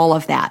doing all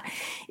of that.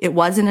 It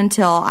wasn't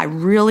until I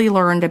really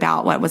learned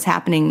about what was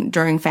happening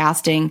during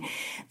fasting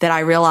that I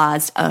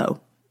realized, oh,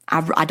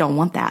 I don't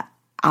want that.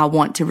 I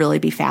want to really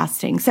be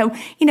fasting. So,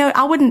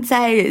 I wouldn't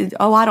say,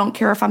 oh, I don't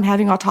care if I'm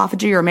having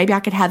autophagy, or maybe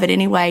I could have it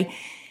anyway.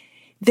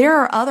 There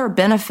are other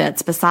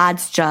benefits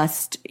besides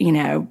just,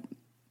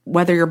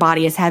 whether your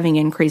body is having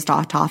increased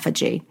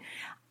autophagy.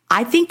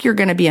 I think you're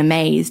going to be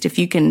amazed if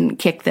you can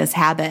kick this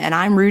habit, and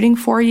I'm rooting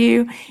for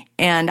you.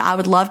 And I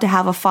would love to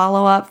have a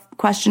follow-up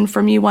question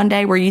from you one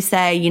day where you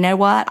say, you know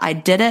what? I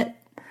did it.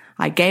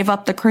 I gave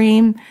up the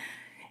cream,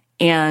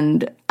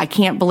 and I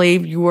can't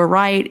believe you were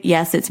right.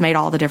 Yes, it's made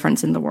all the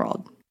difference in the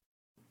world.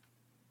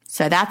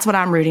 So that's what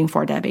I'm rooting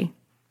for, Debbie.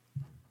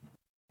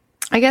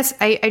 I guess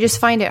I just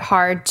find it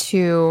hard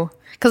to,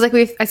 because like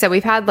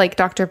we've had like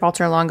Dr.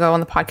 Walter Longo on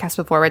the podcast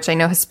before, which I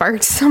know has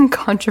sparked some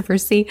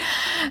controversy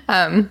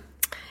in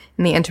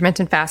the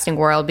intermittent fasting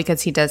world,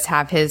 because he does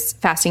have his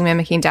fasting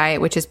mimicking diet,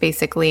 which is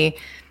basically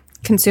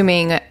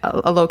consuming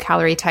a low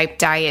calorie type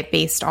diet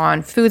based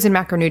on foods and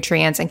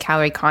macronutrients and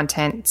calorie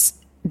contents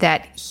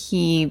that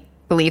he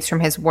believes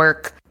from his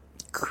work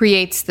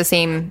creates the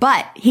same.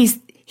 But he's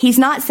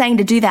not saying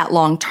to do that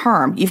long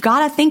term. You've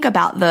got to think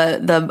about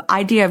the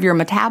idea of your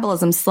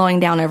metabolism slowing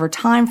down over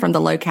time from the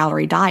low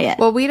calorie diet.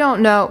 Well, we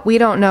don't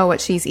know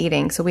what she's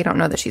eating, so we don't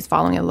know that she's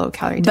following a low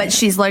calorie diet.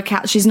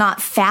 But she's not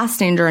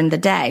fasting during the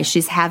day.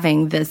 She's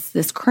having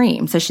this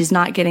cream, so she's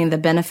not getting the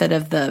benefit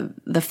of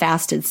the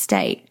fasted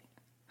state.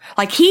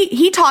 Like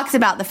he talks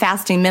about the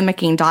fasting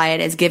mimicking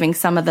diet as giving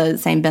some of the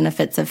same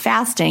benefits of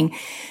fasting,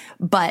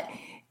 but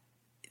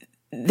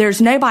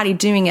there's nobody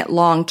doing it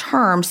long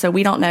term, so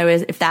we don't know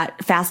if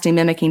that fasting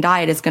mimicking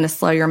diet is going to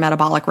slow your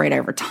metabolic rate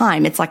over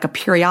time. It's like a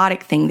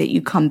periodic thing that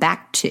you come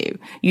back to.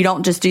 You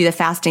don't just do the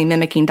fasting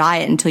mimicking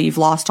diet until you've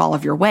lost all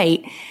of your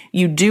weight.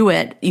 You do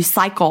it, you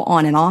cycle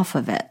on and off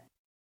of it.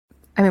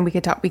 I mean, we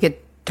could talk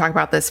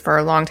about this for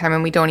a long time,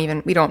 and we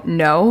don't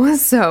know.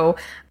 So,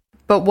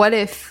 but what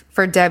if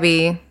for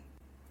Debbie,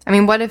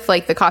 what if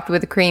like the coffee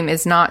with the cream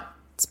is not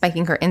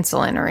spiking her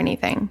insulin or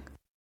anything?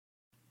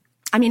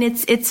 I mean,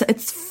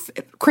 it's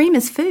cream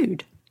is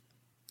food.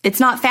 It's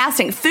not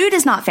fasting. Food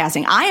is not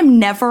fasting. I am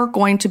never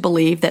going to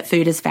believe that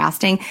food is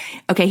fasting.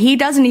 Okay. He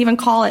doesn't even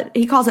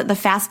he calls it the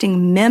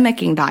fasting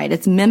mimicking diet.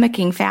 It's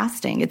mimicking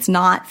fasting. It's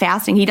not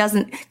fasting. He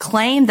doesn't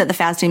claim that the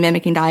fasting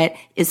mimicking diet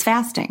is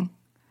fasting.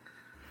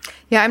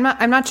 Yeah.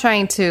 I'm not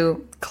trying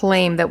to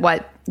claim that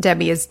what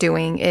Debbie is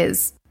doing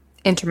is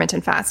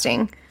intermittent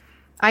fasting.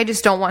 I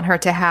just don't want her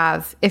to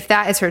have, if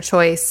that is her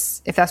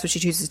choice, if that's what she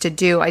chooses to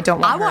do, I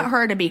want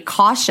her to be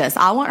cautious.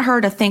 I want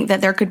her to think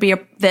that there could be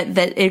that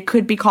it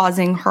could be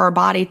causing her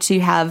body to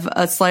have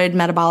a slowed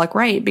metabolic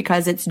rate,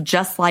 because it's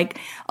just like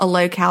a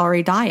low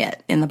calorie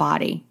diet in the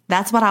body.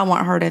 That's what I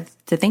want her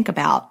to think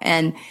about.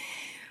 And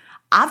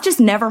I've just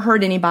never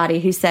heard anybody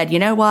who said, you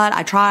know what,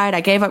 I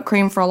gave up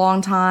cream for a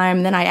long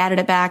time, then I added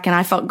it back and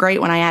I felt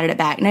great when I added it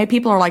back. No,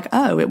 people are like,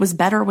 oh, it was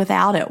better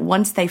without it.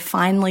 Once they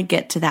finally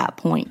get to that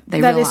point, they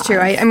realize. That is true.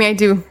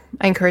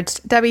 I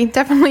encourage Debbie,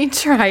 definitely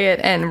try it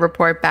and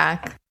report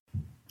back.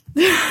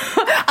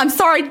 I'm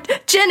sorry.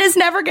 Jen is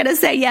never going to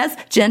say yes.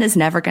 Jen is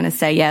never going to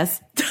say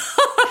yes.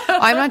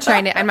 I'm not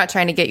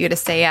trying to get you to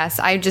say yes.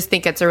 I just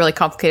think it's a really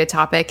complicated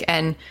topic.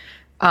 And,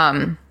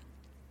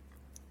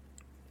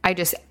 I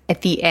just,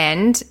 at the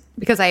end,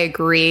 because I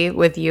agree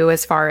with you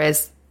as far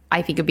as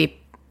I think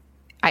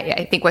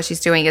I think what she's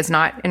doing is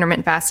not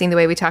intermittent fasting the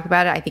way we talk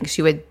about it. I think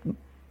she would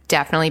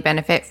definitely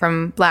benefit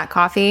from black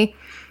coffee.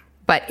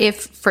 But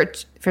if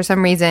for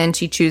some reason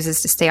she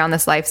chooses to stay on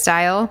this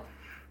lifestyle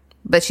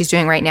that she's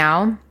doing right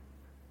now,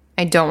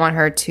 I don't want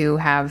her to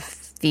have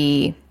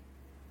I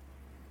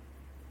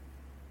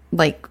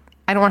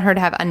don't want her to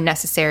have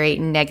unnecessary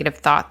negative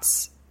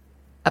thoughts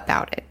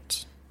about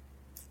it.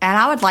 And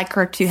I would like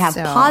her to have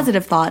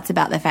positive thoughts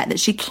about the fact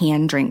that she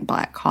can drink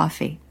black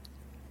coffee.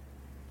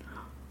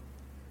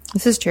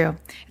 This is true.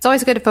 It's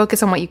always good to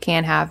focus on what you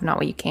can have, not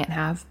what you can't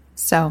have.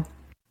 So,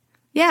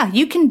 yeah,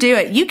 you can do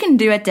it. You can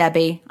do it,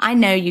 Debbie. I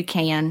know you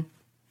can.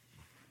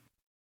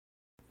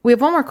 We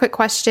have one more quick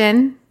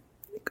question.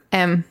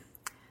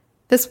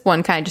 this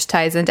one kind of just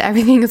ties into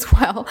everything as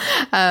well.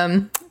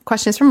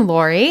 Question is from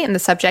Lori, and the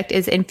subject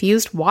is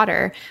infused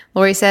water.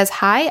 Lori says,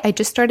 "Hi, I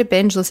just started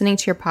binge listening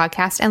to your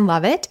podcast and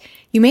love it.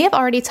 You may have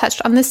already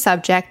touched on this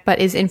subject, but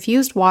is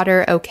infused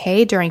water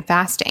okay during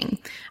fasting?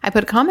 I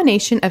put a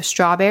combination of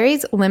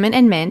strawberries, lemon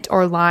and mint,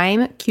 or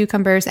lime,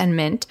 cucumbers and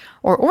mint,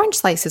 or orange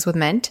slices with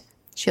mint."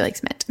 She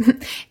likes mint.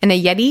 "In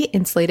a Yeti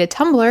insulated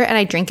tumbler, and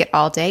I drink it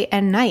all day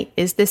and night.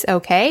 Is this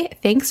okay?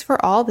 Thanks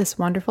for all this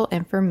wonderful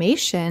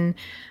information."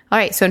 All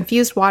right, so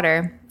infused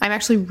water. I'm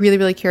actually really,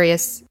 really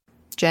curious,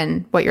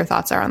 Jen, what your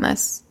thoughts are on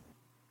this.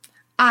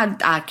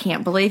 I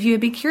can't believe you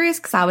would be curious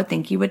because I would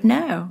think you would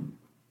know.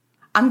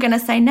 I'm going to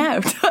say no.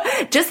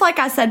 Just like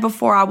I said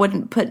before, I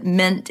wouldn't put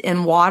mint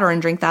in water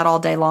and drink that all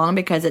day long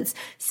because it's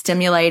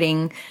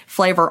stimulating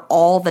flavor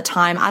all the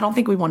time. I don't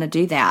think we want to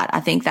do that.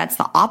 I think that's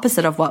the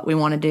opposite of what we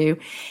want to do.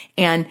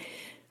 And,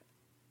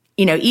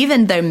 you know,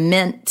 even though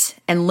mint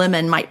and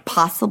lemon might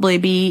possibly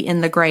be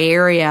in the gray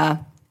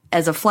area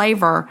as a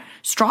flavor,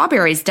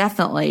 strawberries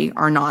definitely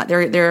are not.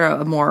 They're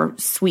a more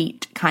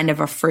sweet kind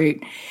of a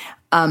fruit.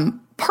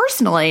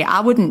 Personally, I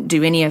wouldn't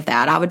do any of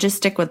that. I would just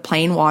stick with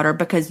plain water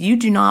because you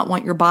do not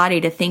want your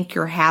body to think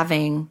you're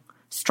having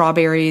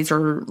strawberries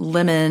or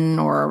lemon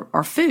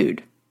or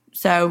food.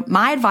 So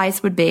my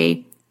advice would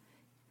be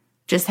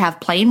just have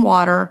plain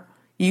water.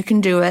 You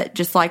can do it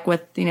just like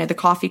with, you know, the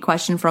coffee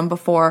question from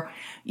before.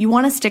 You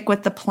want to stick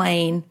with the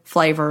plain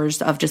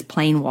flavors of just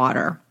plain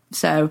water.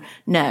 So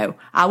no,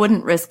 I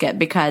wouldn't risk it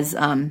because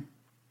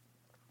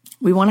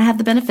we want to have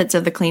the benefits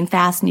of the clean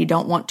fast and you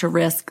don't want to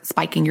risk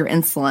spiking your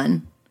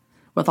insulin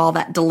with all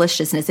that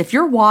deliciousness. If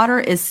your water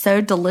is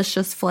so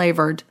delicious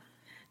flavored,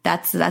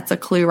 that's a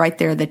clue right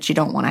there that you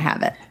don't want to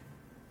have it.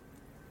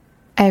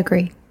 I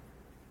agree.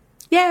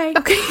 Yay.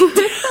 Okay.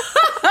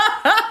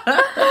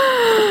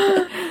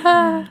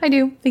 I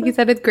do. I think you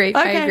said it's great.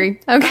 Okay. I agree.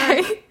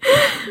 Okay.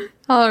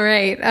 All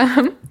right.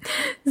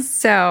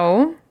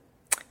 So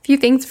a few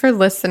things for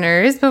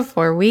listeners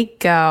before we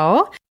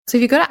go. So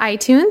if you go to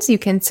iTunes, you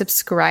can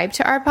subscribe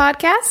to our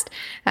podcast.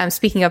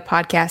 Speaking of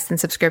podcasts and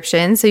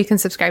subscriptions, so you can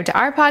subscribe to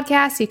our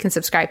podcast. You can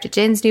subscribe to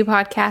Jen's new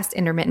podcast,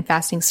 Intermittent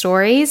Fasting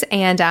Stories.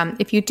 And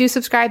if you do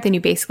subscribe, then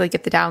you basically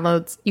get the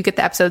downloads. You get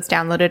the episodes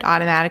downloaded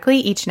automatically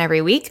each and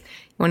every week.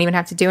 You won't even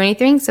have to do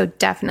anything. So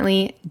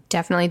definitely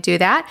do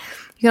that.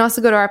 You can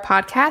also go to our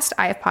podcast,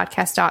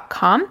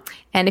 ifpodcast.com.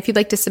 And if you'd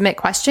like to submit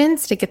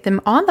questions to get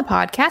them on the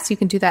podcast, you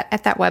can do that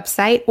at that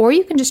website, or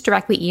you can just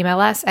directly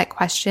email us at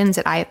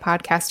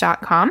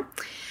questions@ifpodcast.com.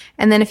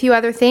 And then a few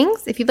other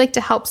things. If you'd like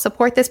to help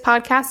support this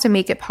podcast and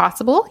make it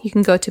possible, you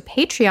can go to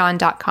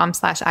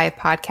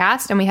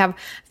patreon.com/ifpodcast. And we have a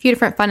few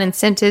different fun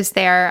incentives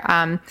there.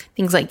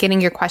 Things like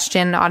getting your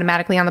question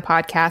automatically on the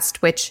podcast,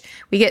 which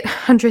we get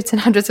hundreds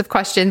and hundreds of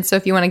questions. So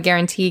if you want to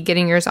guarantee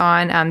getting yours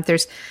on,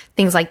 there's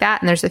things like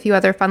that. And there's a few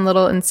other fun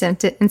little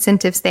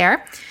incentives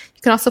there.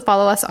 You can also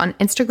follow us on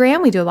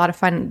Instagram. We do a lot of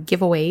fun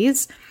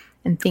giveaways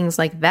and things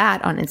like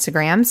that on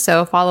Instagram.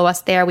 So follow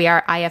us there. We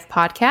are IF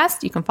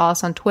Podcast. You can follow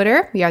us on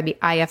Twitter. We are the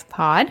IF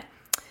Pod.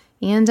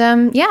 And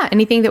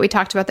anything that we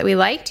talked about that we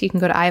liked, you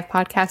can go to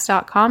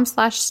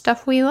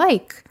ifpodcast.com/stuff we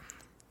like.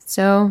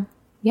 So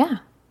yeah,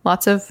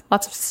 lots of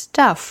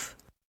stuff.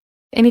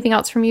 Anything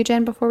else from you,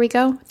 Jen, before we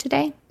go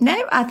today?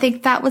 No, I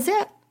think that was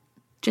it.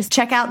 Just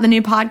check out the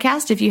new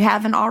podcast if you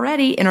haven't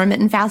already,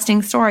 Intermittent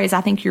Fasting Stories. I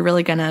think you're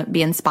really going to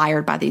be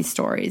inspired by these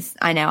stories.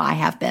 I know I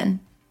have been.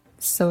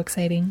 So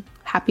exciting.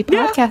 Happy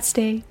podcast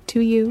day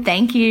to you.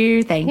 Thank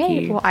you. Thank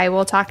you. Well, I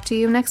will talk to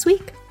you next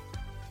week.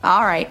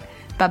 All right.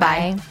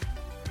 Bye-bye. Bye.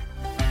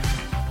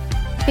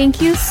 Thank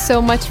you so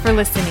much for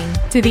listening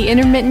to the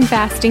Intermittent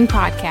Fasting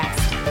Podcast.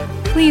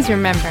 Please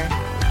remember,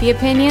 the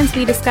opinions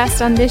we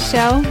discussed on this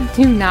show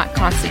do not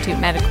constitute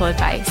medical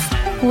advice.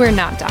 We're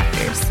not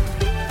doctors.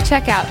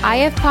 Check out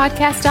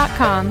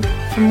ifpodcast.com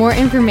for more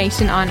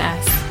information on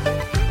us.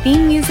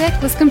 Theme music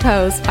was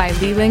composed by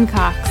Leland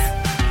Cox.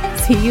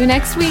 See you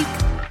next week.